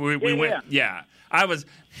bad. We went. Yeah, I was.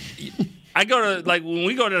 I go to when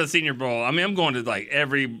we go to the Senior Bowl. I mean, I'm going to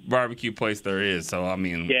every barbecue place there is. So I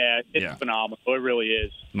mean, yeah, it's phenomenal. It really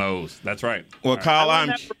is. Moe's. That's right. Well, Kyle, I'm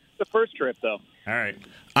the first trip though. All right.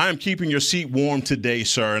 I am keeping your seat warm today,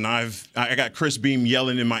 sir, and I got Chris Beam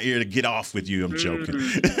yelling in my ear to get off with you. I'm joking.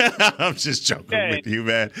 I'm just joking with you,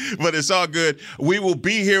 man. But it's all good. We will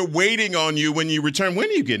be here waiting on you when you return. When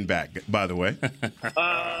are you getting back, by the way?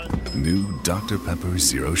 New Dr. Pepper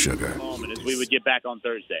Zero Sugar. We would get back on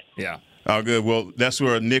Thursday. Yeah. Oh, good. Well, that's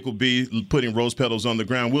where Nick will be putting rose petals on the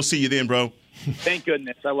ground. We'll see you then, bro. Thank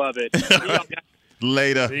goodness. I love it.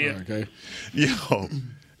 Later. See ya. Okay. Yo.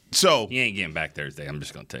 So he ain't getting back Thursday. I'm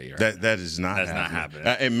just gonna tell you. Right that is not. That's happening. not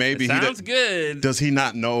happening. And maybe it sounds good. Does he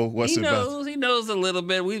not know what's about? He knows a little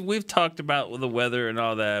bit. We've talked about the weather and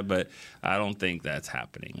all that, but I don't think that's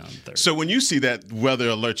happening on Thursday. So when you see that weather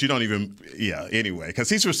alert, you don't even anyway, because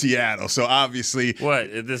he's from Seattle, so obviously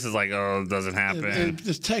this is it doesn't happen.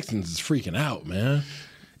 This Texans is freaking out, man.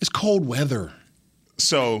 It's cold weather.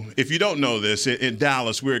 So, if you don't know this, in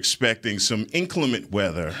Dallas, we're expecting some inclement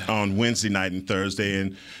weather on Wednesday night and Thursday,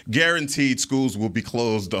 and guaranteed schools will be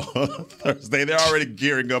closed on Thursday. They're already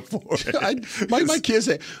gearing up for it. My kids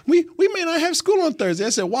say, we may not have school on Thursday. I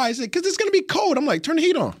said, why? I said, because it's going to be cold. I'm like, turn the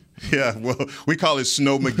heat on. Yeah, well, we call it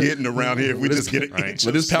Snowmageddon around here. If we just get it. Right.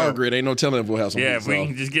 With this power grid, ain't no telling if we'll have some. Yeah, if we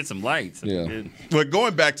can just get some lights. Yeah. But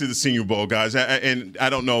going back to the Senior Bowl, guys, and I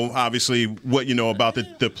don't know, obviously, what you know about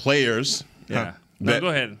the players. Yeah. No, go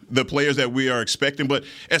ahead. The players that we are expecting. But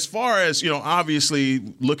as far as,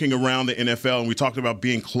 obviously looking around the NFL, and we talked about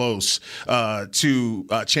being close to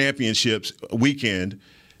championships weekend,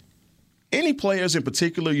 any players in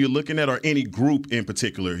particular you're looking at, or any group in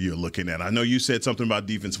particular you're looking at? I know you said something about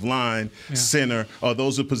defensive line, center. Are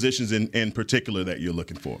those the positions in particular that you're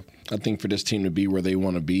looking for? I think for this team to be where they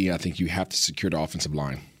want to be, I think you have to secure the offensive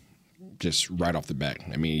line. Just right off the bat.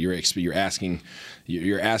 I mean, you're asking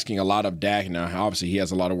a lot of Dak. Now, obviously, he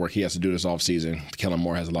has a lot of work he has to do this offseason. Kellen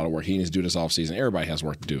Moore has a lot of work he needs to do this offseason. Everybody has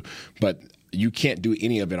work to do. But you can't do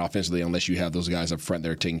any of it offensively unless you have those guys up front that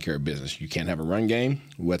are taking care of business. You can't have a run game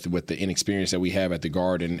with the inexperience that we have at the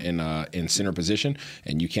guard and center position,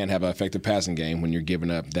 and you can't have an effective passing game when you're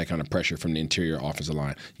giving up that kind of pressure from the interior offensive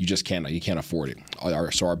line. You just can't. You can't afford it.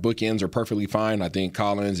 So our bookends are perfectly fine. I think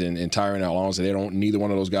Collins and Tyron, as long as neither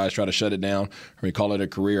one of those guys try to shut it down or call it a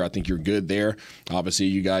career, I think you're good there. Obviously,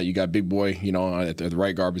 you got big boy, at the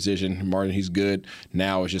right guard position. Martin, he's good.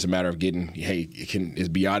 Now it's just a matter of getting. Hey, is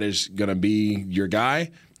Biadasz going to be your guy,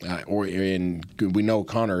 we know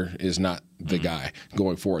Connor is not the guy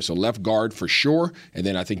going forward. So left guard for sure, and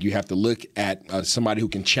then I think you have to look at somebody who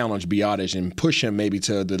can challenge Biadasz and push him maybe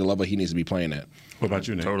to the level he needs to be playing at. What about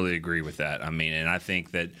you, Nick? Totally agree with that. I mean, and I think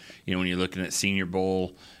that when you're looking at Senior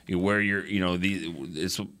Bowl, where you're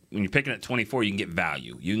when you're picking at 24, you can get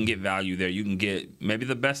value. You can get value there. You can get maybe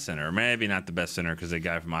the best center, or maybe not the best center because the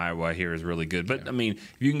guy from Iowa here is really good. But, I mean,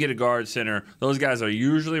 if you can get a guard center, those guys are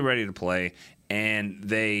usually ready to play, and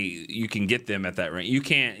you can get them at that range. You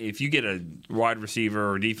can't – if you get a wide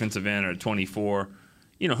receiver or defensive end or 24,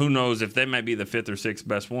 who knows if they might be the fifth or sixth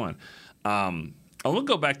best one. I will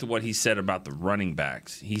go back to what he said about the running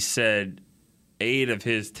backs. He said 8 of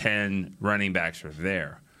his 10 running backs are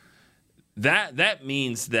there. That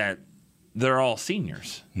means that they're all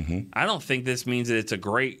seniors. Mm-hmm. I don't think this means that it's a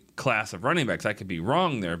great class of running backs. I could be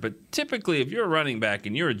wrong there, but typically, if you're a running back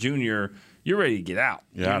and you're a junior, you're ready to get out.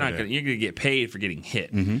 You're going to get paid for getting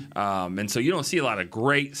hit, and so you don't see a lot of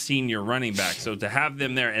great senior running backs. So to have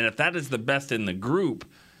them there, and if that is the best in the group,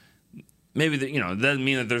 maybe it doesn't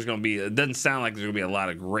mean that there's going to be. It doesn't sound like there's going to be a lot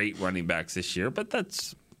of great running backs this year, but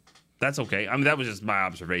that's okay. I mean, that was just my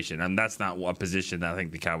observation. And that's not a position that I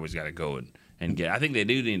think the Cowboys got to go and get. I think they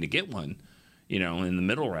do need to get one, in the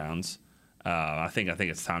middle rounds. I think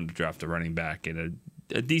it's time to draft a running back in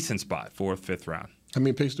a decent spot, 4th, 5th round. How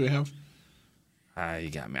many picks do we have? You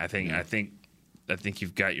got me. I think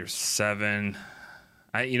you've got your 7.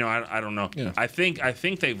 I don't know. Yeah. I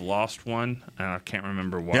think they've lost one, and I can't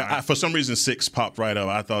remember why. Yeah, for some reason 6 popped right up.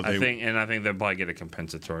 I think they'll probably get a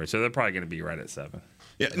compensatory, so they're probably going to be right at 7.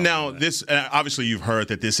 Yeah. Now, this obviously you've heard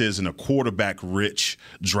that this isn't a quarterback-rich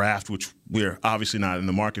draft, which we're obviously not in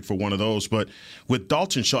the market for one of those. But with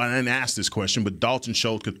Dalton Schultz, and I didn't ask this question, but Dalton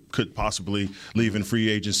Schultz could possibly leave in free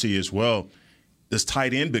agency as well. Does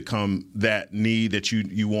tight end become that need that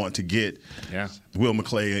you want to get Will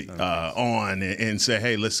McClay on and say,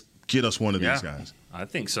 hey, let's get us one of these guys? I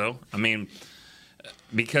think so. I mean,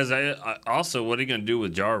 because I also, what are you going to do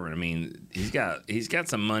with Jarwin? I mean, he's got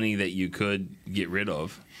some money that you could get rid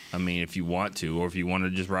of. I mean, if you want to, or if you want to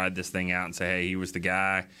just ride this thing out and say, hey, he was the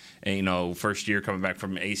guy. And, first year coming back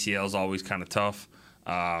from ACL is always kind of tough.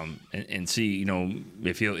 and see,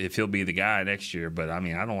 if he'll be the guy next year. But I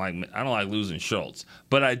mean, I don't like losing Schultz.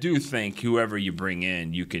 But I do think whoever you bring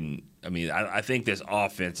in, you can. I mean, I think this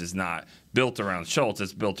offense is not built around Schultz.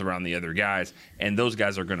 It's built around the other guys, and those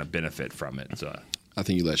guys are going to benefit from it. So I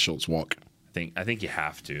think you let Schultz walk. I think you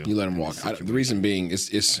have to. You let him walk. The reason being,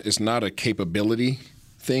 it's not a capability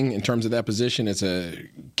thing in terms of that position. It's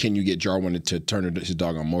can you get Jarwin to turn his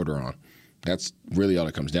doggone motor on? That's really all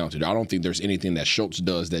it comes down to. I don't think there's anything that Schultz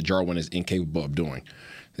does that Jarwin is incapable of doing.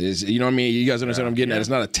 You know what I mean? You guys understand what I'm getting at? It's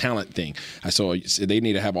not a talent thing. So they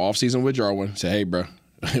need to have an offseason with Jarwin. Say, hey, bro,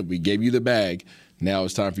 we gave you the bag. Now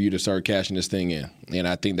it's time for you to start cashing this thing in. And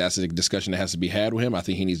I think that's a discussion that has to be had with him. I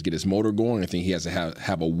think he needs to get his motor going. I think he has to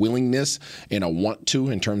have a willingness and a want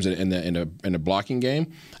to in terms of in the blocking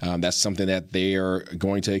game. That's something that they are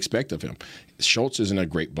going to expect of him. Schultz isn't a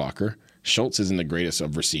great blocker. Schultz isn't the greatest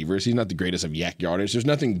of receivers. He's not the greatest of yak yardage. There's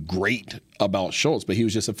nothing great about Schultz, but he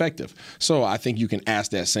was just effective. So I think you can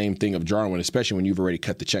ask that same thing of Jarwin, especially when you've already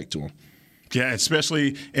cut the check to him. Yeah,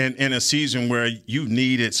 especially in a season where you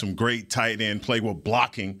needed some great tight end play with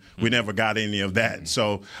blocking. We never got any of that.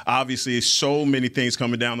 So, obviously, so many things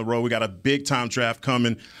coming down the road. We got a big-time draft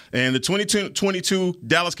coming. And the 2022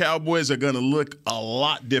 Dallas Cowboys are going to look a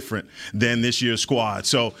lot different than this year's squad.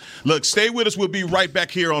 So, look, stay with us. We'll be right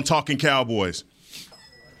back here on Talking Cowboys.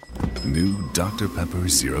 New Dr. Pepper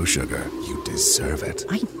Zero Sugar. You deserve it.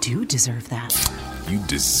 I do deserve that. You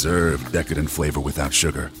deserve decadent flavor without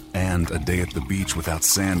sugar, and a day at the beach without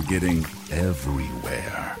sand getting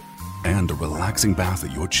everywhere, and a relaxing bath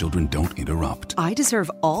that your children don't interrupt. I deserve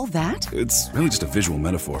all that? It's really just a visual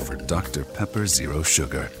metaphor for Dr. Pepper Zero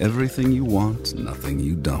Sugar. Everything you want, nothing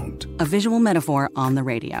you don't. A visual metaphor on the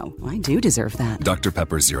radio. I do deserve that. Dr.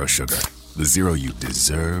 Pepper Zero Sugar. The zero you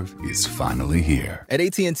deserve is finally here. At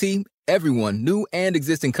AT&T, everyone, new and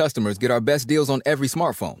existing customers, get our best deals on every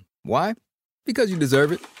smartphone. Why? Because you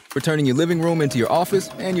deserve it. For turning your living room into your office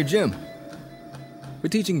and your gym. For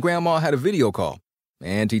teaching Grandma how to video call.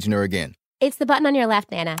 And teaching her again. It's the button on your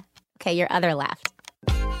left, Nana. Okay, your other left.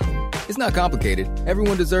 It's not complicated.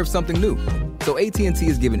 Everyone deserves something new. So AT&T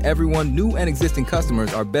is giving everyone, new and existing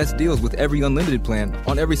customers, our best deals with every unlimited plan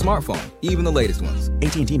on every smartphone, even the latest ones.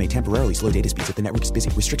 AT&T may temporarily slow data speeds if the network is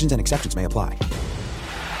busy. Restrictions and exceptions may apply.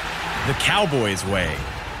 The Cowboys way,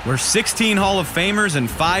 where 16 Hall of Famers and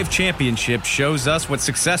 5 championships shows us what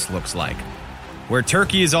success looks like. Where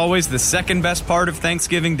turkey is always the second best part of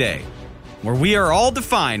Thanksgiving Day. Where we are all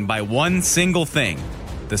defined by one single thing,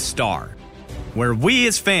 the star. Where we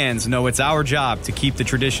as fans know it's our job to keep the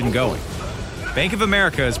tradition going. Bank of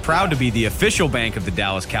America is proud to be the official bank of the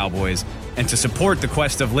Dallas Cowboys and to support the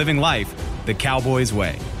quest of living life the Cowboys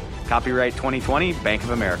way. Copyright 2020, Bank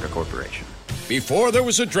of America Corporation. Before there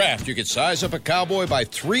was a draft, you could size up a cowboy by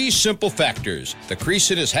 3 simple factors: the crease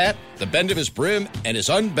in his hat, the bend of his brim, and his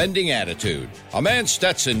unbending attitude. A man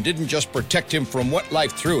Stetson didn't just protect him from what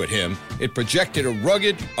life threw at him, it projected a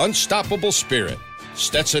rugged, unstoppable spirit.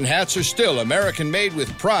 Stetson hats are still American-made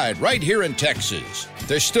with pride right here in Texas.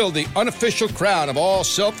 They're still the unofficial crown of all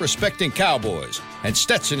self-respecting cowboys, and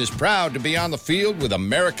Stetson is proud to be on the field with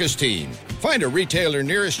America's team. Find a retailer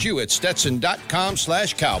nearest you at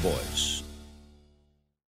stetson.com/cowboys.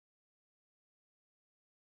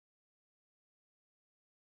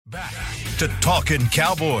 Back to Talking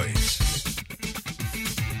Cowboys.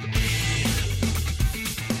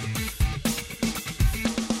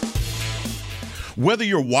 Whether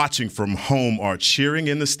you're watching from home or cheering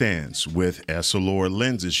in the stands with Essilor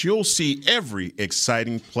lenses, you'll see every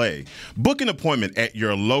exciting play. Book an appointment at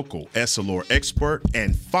your local Essilor expert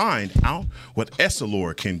and find out what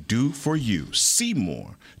Essilor can do for you. See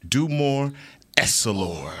more, do more,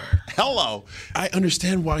 Essilor. Hello. I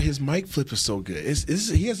understand why his mic flip is so good.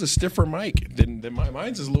 He has a stiffer mic than mine.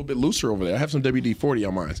 Mine's is a little bit looser over there. I have some WD-40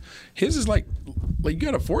 on mine. His is like you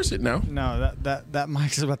gotta force it now. No, that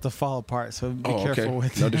mic's about to fall apart, so be careful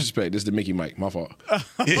with it. No disrespect. This is the Mickey mic. My fault.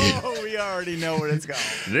 Oh, we already know what it's called.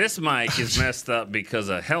 This mic is messed up because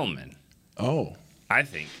of Hellman. Oh. I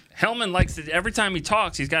think. Hellman likes to, every time he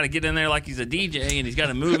talks, he's got to get in there like he's a DJ and he's got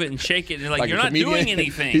to move it and shake it. And like you're not comedian? doing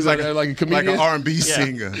anything. He's like a comedian? Like an R&B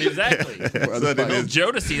singer. Exactly. Little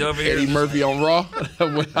Jodeci over here. Eddie Murphy on Raw.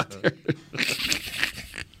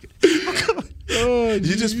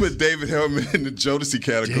 You just put David Hellman in the Jodeci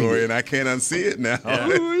category, and I can't unsee it now. Yeah.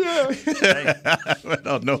 Oh, yeah. I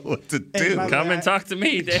don't know what to do. Come and talk to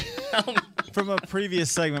me, Dave. From a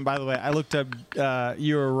previous segment, by the way, I looked up.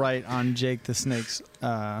 You were right on Jake the Snake's.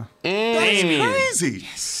 That's crazy.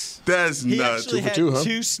 Yes. That's he nuts. actually had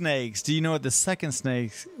 2 snakes. Do you know what the second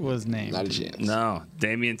snake was named? Not a chance. No.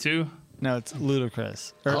 Damien 2? No, it's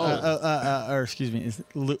Ludacris. Or excuse me, it's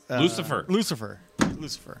Lucifer. Lucifer.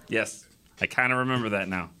 Yes, I kind of remember that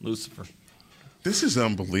now. Lucifer. This is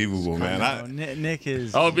unbelievable, man. Nick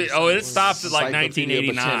is. It stops at like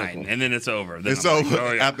 1989, and then it's over. Then It's I'm over like,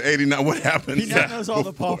 oh, yeah. after 89. What happened? He now knows all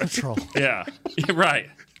the Paw Patrol. Yeah, right.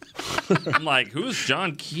 I'm like, who's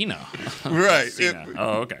John Cena? Right.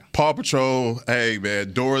 Okay. Paw Patrol, hey,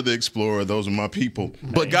 man, Dora the Explorer, those are my people.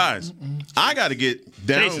 But, guys, I got to get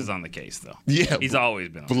down. Chase is on the case, though. Yeah. He's always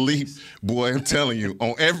been on the case. Boy, I'm telling you,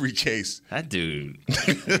 on every case. That dude.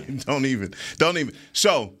 Don't even.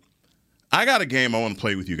 So, I got a game I want to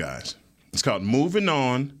play with you guys. It's called Moving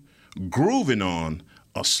On, Grooving On,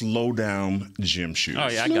 a slow down gym shoes. Oh,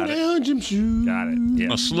 yeah, I got it. Slow down gym shoes. Got it.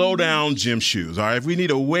 Yeah. A slow down gym shoes. All right. If we need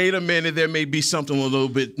to wait a minute, there may be something a little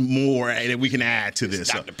bit more that we can add to this.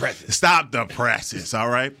 Stop the presses. Stop the presses. All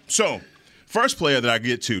right. So, first player that I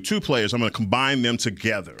get to, two players, I'm going to combine them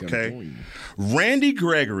together. Okay. Randy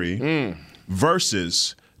Gregory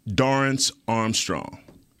versus Dorrance Armstrong.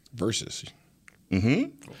 Versus.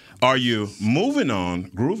 Mm-hmm. Are you moving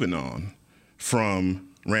on, grooving on from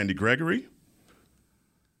Randy Gregory?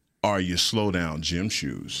 Are you slow down gym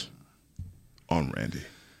shoes on Randy?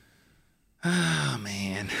 Oh,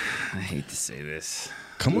 man. I hate to say this.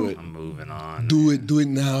 Come on. I'm moving on. Do it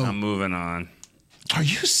now. I'm moving on. Are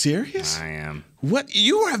you serious? I am. What?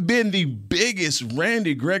 You have been the biggest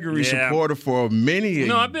Randy Gregory supporter for many a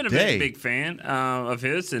No, I've been a day. big fan of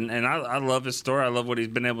his, and I love his story. I love what he's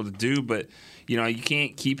been able to do, but, you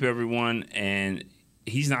can't keep everyone, and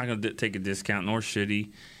he's not going to take a discount, nor should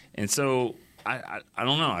he. And so I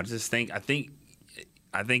don't know. I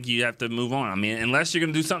think you have to move on. I mean, unless you're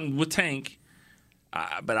going to do something with Tank.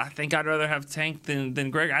 But I think I'd rather have Tank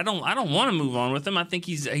than Greg. I don't want to move on with him. I think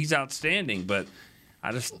he's outstanding, but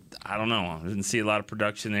I don't know. I didn't see a lot of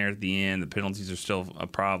production there at the end. The penalties are still a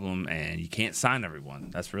problem, and you can't sign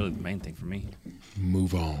everyone. That's really the main thing for me.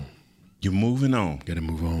 Move on. You're moving on. Got to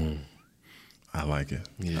move on. I like it.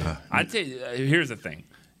 Yeah. I tell you, here's the thing.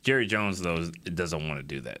 Jerry Jones, though, doesn't want to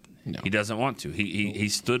do that. No. He doesn't want to. He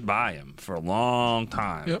stood by him for a long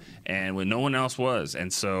time, and when no one else was,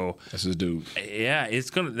 and so that's his dude. Yeah,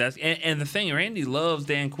 it's gonna. And the thing, Randy loves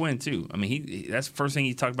Dan Quinn too. I mean, that's the first thing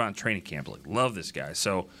he talked about in training camp. Like, love this guy.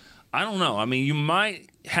 So I don't know. I mean, you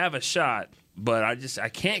might have a shot, but I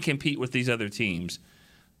can't compete with these other teams.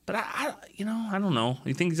 But I don't know.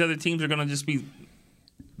 You think these other teams are gonna just be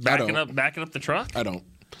backing up the truck? I don't.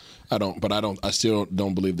 But I still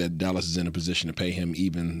don't believe that Dallas is in a position to pay him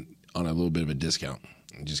even on a little bit of a discount.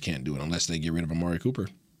 You just can't do it unless they get rid of Amari Cooper.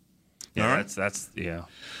 Yeah, all right. that's.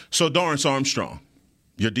 So Dorrance Armstrong,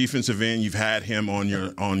 your defensive end, you've had him on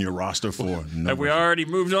your roster for. Have we already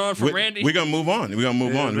moved on from Randy? We're gonna move on.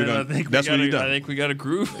 I think that's what you've done. I think we got a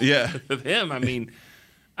groove. Yeah. With him. I mean,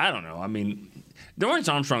 I don't know. I mean, Dorrance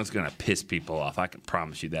Armstrong's gonna piss people off. I can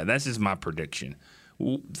promise you that. That's just my prediction.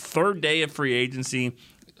 Third day of free agency.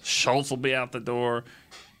 Schultz will be out the door,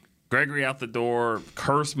 Gregory out the door,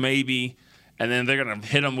 Curse maybe, and then they're going to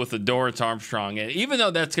hit him with the Dorrance Armstrong. And even though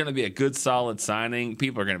that's going to be a good, solid signing,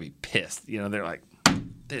 people are going to be pissed. They're like,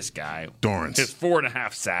 this guy, Dorrance, his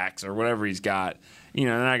 4.5 sacks or whatever he's got. They're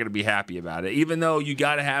not going to be happy about it. Even though you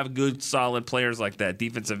got to have good, solid players like that,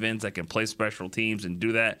 defensive ends that can play special teams and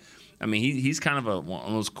do that. I mean, he's kind of one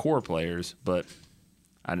of those core players, but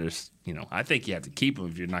I just, I think you have to keep him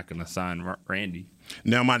if you're not going to sign Randy.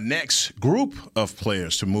 Now, my next group of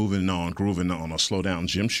players to grooving on, or slow down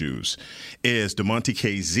gym shoes is DeMonte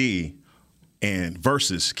KZ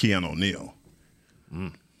versus Keanu O'Neal.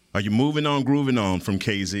 Are you moving on, grooving on from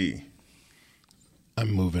KZ?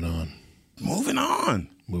 I'm moving on. Moving on.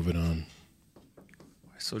 Moving on.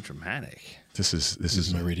 Why so dramatic? This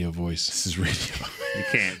is my radio voice. This is radio.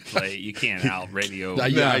 You can't out radio.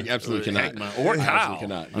 I absolutely cannot. Or Kyle. Absolutely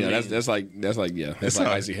cannot. Yeah, that's like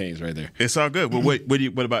Icy Hayes right there. It's all good. Well,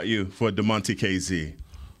 what about you for DeMonte KZ?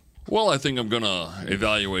 Well, I think I'm gonna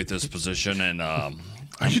evaluate this position and.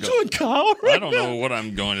 Are you doing Kyle right I don't know what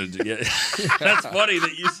I'm going to do. That's funny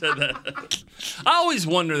that you said that. I always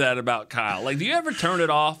wonder that about Kyle. Like, do you ever turn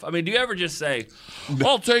it off? I mean, do you ever just say,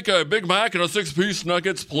 I'll take a Big Mac and a 6-piece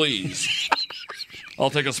nuggets, please?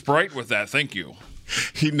 I'll take a Sprite with that, thank you.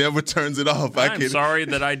 He never turns it off. I'm sorry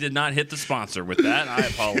that I did not hit the sponsor with that. I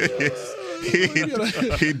apologize.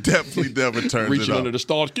 He definitely never turns it off. Reaching under the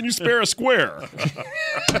stalls. Can you spare a square?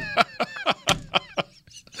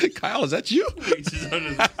 Kyle, is that you? Reaches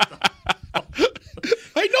under the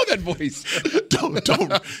I know that voice.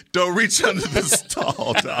 Don't reach under the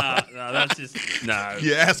stall. No, that's just no.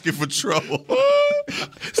 You're asking for trouble. Kyle,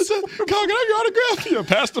 can I have your autograph? Yeah,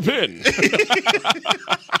 pass the pen.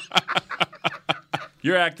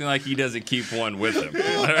 You're acting like he doesn't keep one with him.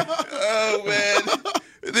 Oh man,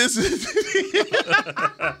 this is.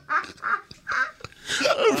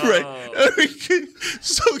 All right.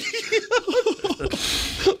 So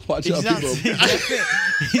watch He's out, not, people.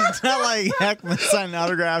 he's not like Heckman signing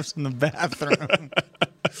autographs in the bathroom.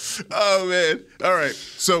 Oh man. All right.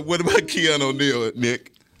 So what about Keon O'Neal,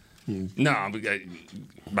 Nick? No,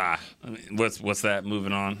 bye. I mean, what's that?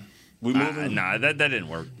 Moving on. We moving? Nah, that didn't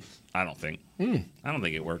work. I don't think. I don't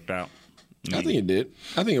think it worked out. I think it did.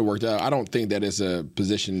 I think it worked out. I don't think that is a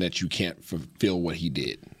position that you can't fulfill what he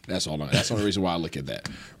did. That's all. That's the only reason why I look at that.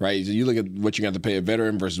 Right? So you look at what you got to pay a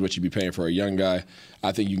veteran versus what you'd be paying for a young guy.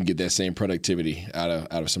 I think you can get that same productivity out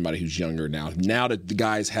of somebody who's younger now. Now that the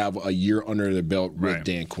guys have a year under their belt with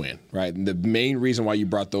Dan Quinn, right? And the main reason why you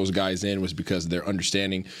brought those guys in was because of their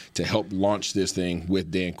understanding to help launch this thing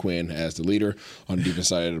with Dan Quinn as the leader on the defense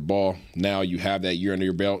side of the ball. Now you have that year under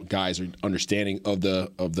your belt. Guys are understanding of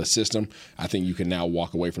the system. I think you can now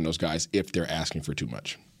walk away from those guys if they're asking for too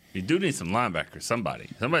much. You do need some linebackers. Somebody's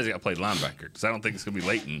got to play linebacker because I don't think it's going to be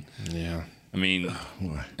Leighton. Yeah. I mean,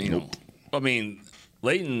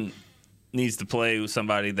 Leighton needs to play with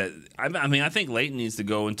somebody that I think Leighton needs to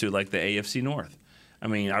go into like the AFC North. I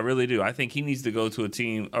mean, I really do. I think he needs to go to a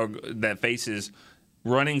team that faces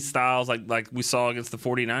running styles like we saw against the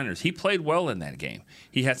 49ers. He played well in that game.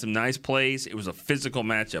 He had some nice plays. It was a physical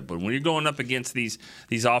matchup. But when you're going up against these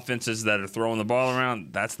offenses that are throwing the ball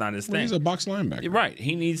around, that's not his thing. He's a box linebacker. Right.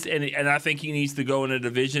 He needs and I think he needs to go in a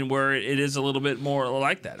division where it is a little bit more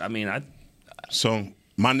like that. I mean, So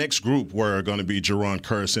my next group were going to be Jerron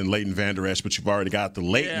Kearse and Leighton Vander Esch, but you've already got the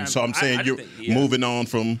Leighton. Yeah, so I'm saying you're moving on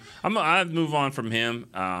from. I'd move on from him.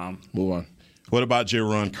 Move on. What about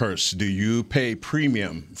Jerron Kearse? Do you pay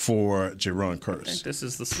premium for Jerron Kearse? I think this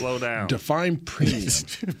is the slowdown. Define premium.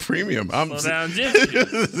 Premium. Slow down, Jim.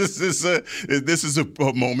 This is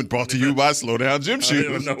a moment brought to you by Slow Down Gym Shoes. I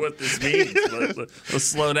don't even know what this means. Let's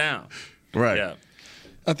slow down. Right. Yeah.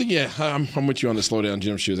 I think I'm with you on the slow down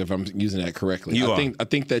gym shoes if I'm using that correctly. I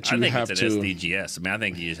think that you have it's to. SDGS. I mean, I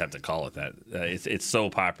think you just have to call it that. It's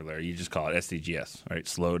so popular. You just call it SDGS, right?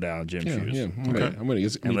 Slow down gym shoes. Yeah, I'm gonna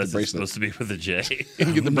get the bracelet. It's supposed to be with a J.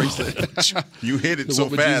 Get the bracelet. You hit it so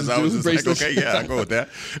fast. I was just like, okay, yeah, I'll go with that.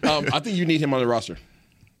 I think you need him on the roster.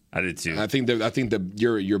 I did too. I think that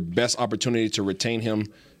your best opportunity to retain him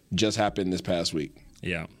just happened this past week.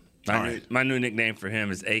 Yeah. My new nickname for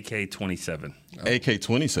him is AK-27.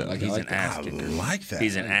 AK-27. He's an ass kicker. I like that.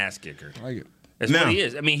 He's an ass kicker. I like it. That's what he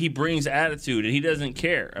is. I mean, he brings attitude, and he doesn't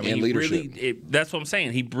care. I mean, and leadership. That's what I'm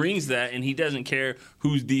saying. He brings that, and he doesn't care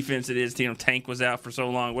whose defense it is. Tank was out for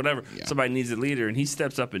so long, whatever. Yeah. Somebody needs a leader, and he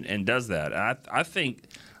steps up and does that. I think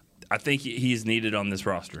he's needed on this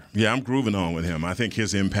roster. Yeah, I'm grooving on with him. I think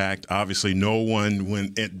his impact, obviously, no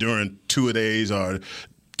one during two-a-days or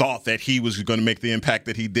thought that he was going to make the impact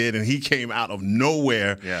that he did, and he came out of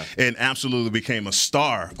nowhere and absolutely became a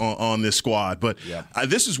star on this squad. But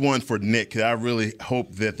this is one for Nick. I really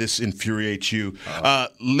hope that this infuriates you.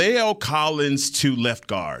 La'el Collins to left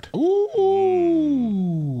guard.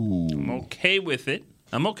 Ooh. I'm okay with it.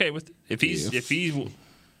 If he's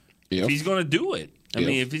going to do it. I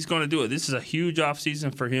mean, if he's going to do it. This is a huge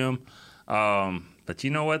offseason for him. But you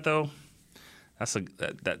know what, though?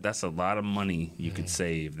 That's a lot of money you could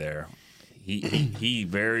save there. He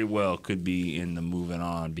very well could be in the moving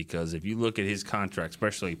on, because if you look at his contract,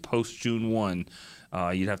 especially post June 1,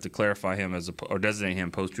 you'd have to clarify him or designate him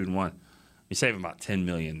post June 1. You save about $10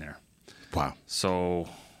 million there. Wow. So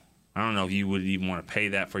I don't know if you would even want to pay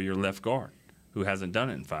that for your left guard, who hasn't done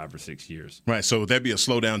it in 5 or 6 years. Right, so that'd be a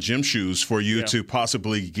slow down gym shoes for you to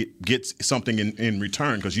possibly get something in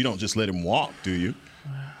return, because you don't just let him walk, do you?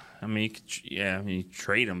 I mean, you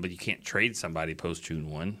trade him, but you can't trade somebody post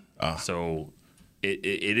June 1. So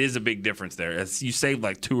it is a big difference there. You saved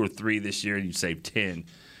like 2 or 3 this year, and you saved 10.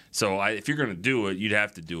 So if you're going to do it, you'd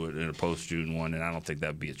have to do it in a post June 1, and I don't think that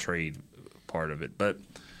would be a trade part of it. But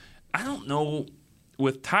I don't know.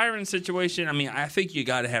 With Tyron's situation, I mean, I think you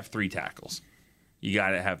got to have 3 tackles. You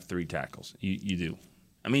got to have 3 tackles. You do.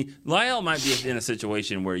 I mean, La'el might be in a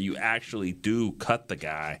situation where you actually do cut the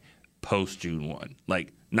guy post June 1.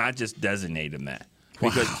 Like, not just designate him that.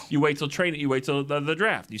 Because you wait till the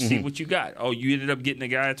draft. You see what you got. Oh, you ended up getting a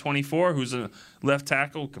guy at 24 who's a left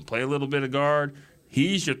tackle, can play a little bit of guard.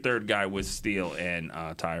 He's your third guy with Steele and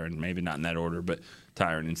Tyron. Maybe not in that order, but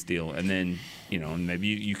Tyron and Steele. And then, maybe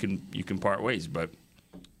you can part ways. But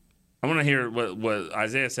I want to hear what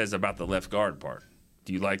Isaiah says about the left guard part.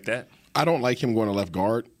 Do you like that? I don't like him going to left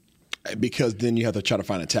guard, because then you have to try to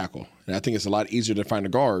find a tackle. And I think it's a lot easier to find a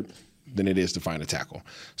guard than it is to find a tackle.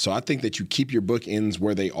 So I think that you keep your bookends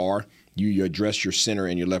where they are. You address your center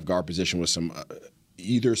and your left guard position with some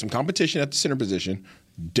either some competition at the center position.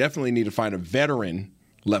 Definitely need to find a veteran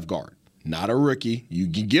left guard, not a rookie. You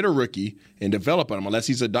can get a rookie and develop on him unless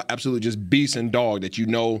he's absolutely just beast and dog that you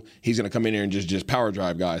know he's going to come in there and just power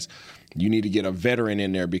drive guys. You need to get a veteran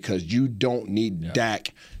in there because you don't need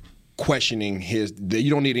Dak questioning you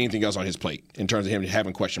don't need anything else on his plate in terms of him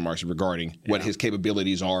having question marks regarding what his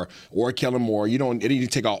capabilities are, or Kellen Moore. You need to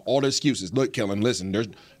take out all the excuses. Look, Kellen, listen,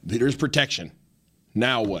 there's protection.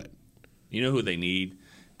 Now what? You know who they need?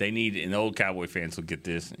 They need, and the old Cowboy fans will get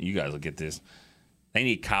this, you guys will get this. They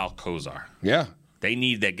need Kyle Kozar. Yeah. They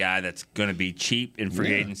need that guy that's going to be cheap in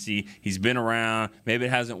free agency. He's been around. Maybe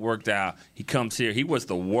it hasn't worked out. He comes here. He was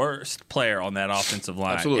the worst player on that offensive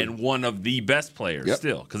line and one of the best players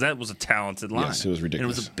still, because that was a talented line. Yes, it was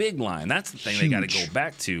ridiculous. And it was a big line. That's the thing they got to go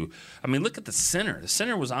back to. I mean, look at the center. The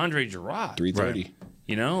center was Andre Gerard. 330. Right.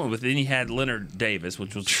 You know, but then you had Leonard Davis,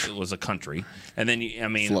 which was a country, and then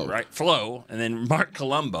Flo, and then Mark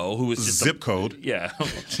Colombo, who was just zip code. Yeah,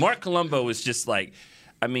 Mark Colombo was just like,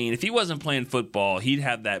 I mean, if he wasn't playing football, he'd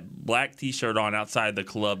have that black T-shirt on outside the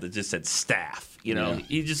club that just said staff. You know,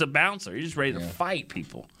 he's just a bouncer. He's just ready to fight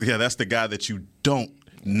people. Yeah, that's the guy that you don't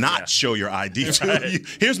show your ID to.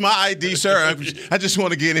 Here's my ID, sir. I just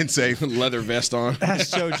want to get in safe. Leather vest on.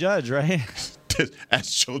 That's Joe Judge, right?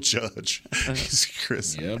 That's Joe Judge.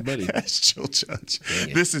 Chris. Yeah, buddy. That's Joe Judge.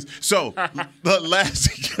 This is the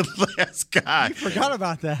last guy. You forgot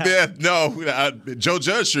about that. Yeah, no, Joe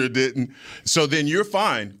Judge sure didn't. So then you're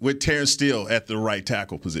fine with Terrence Steele at the right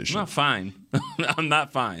tackle position. I'm not fine. I'm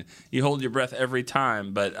not fine. You hold your breath every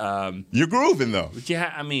time, but you're grooving though. But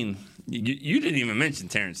I mean, you didn't even mention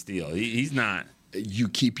Terrence Steele. He's not. You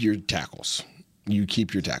keep your tackles.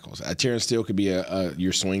 Terrence Steele could be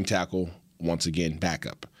your swing tackle. Once again,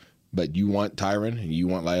 backup. But you want Tyron and you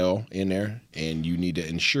want Lyle in there, and you need to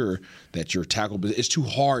ensure that your tackle. It's too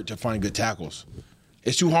hard to find good tackles.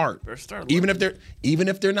 It's too hard. Even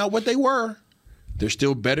if they're not what they were, they're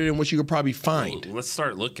still better than what you could probably find. Let's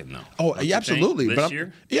start looking though. Oh, yeah, absolutely. This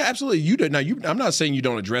year? Yeah, absolutely. You do. Now, I'm not saying you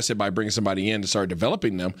don't address it by bringing somebody in to start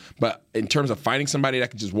developing them, but in terms of finding somebody that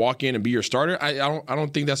can just walk in and be your starter, I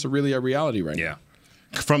don't think that's really a reality right now.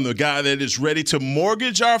 From the guy that is ready to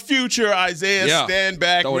mortgage our future, Isaiah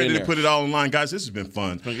Stanback, ready to put it all online. Guys, this has been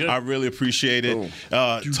fun. I really appreciate it.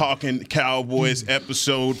 Talking Cowboys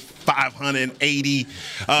episode 580.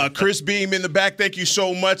 Chris Beam in the back, thank you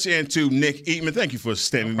so much. And to Nick Eatman, thank you for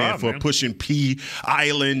standing there, for pushing P.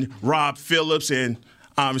 Island, Rob Phillips, and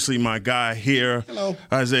obviously my guy here,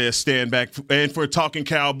 Isaiah Stanback, and for Talking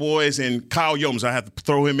Cowboys, and Kyle Yomes. I have to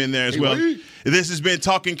throw him in there as well. This has been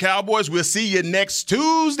Talking Cowboys. We'll see you next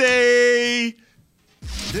Tuesday.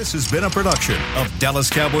 This has been a production of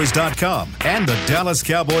DallasCowboys.com and the Dallas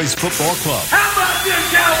Cowboys Football Club. How about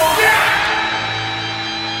this?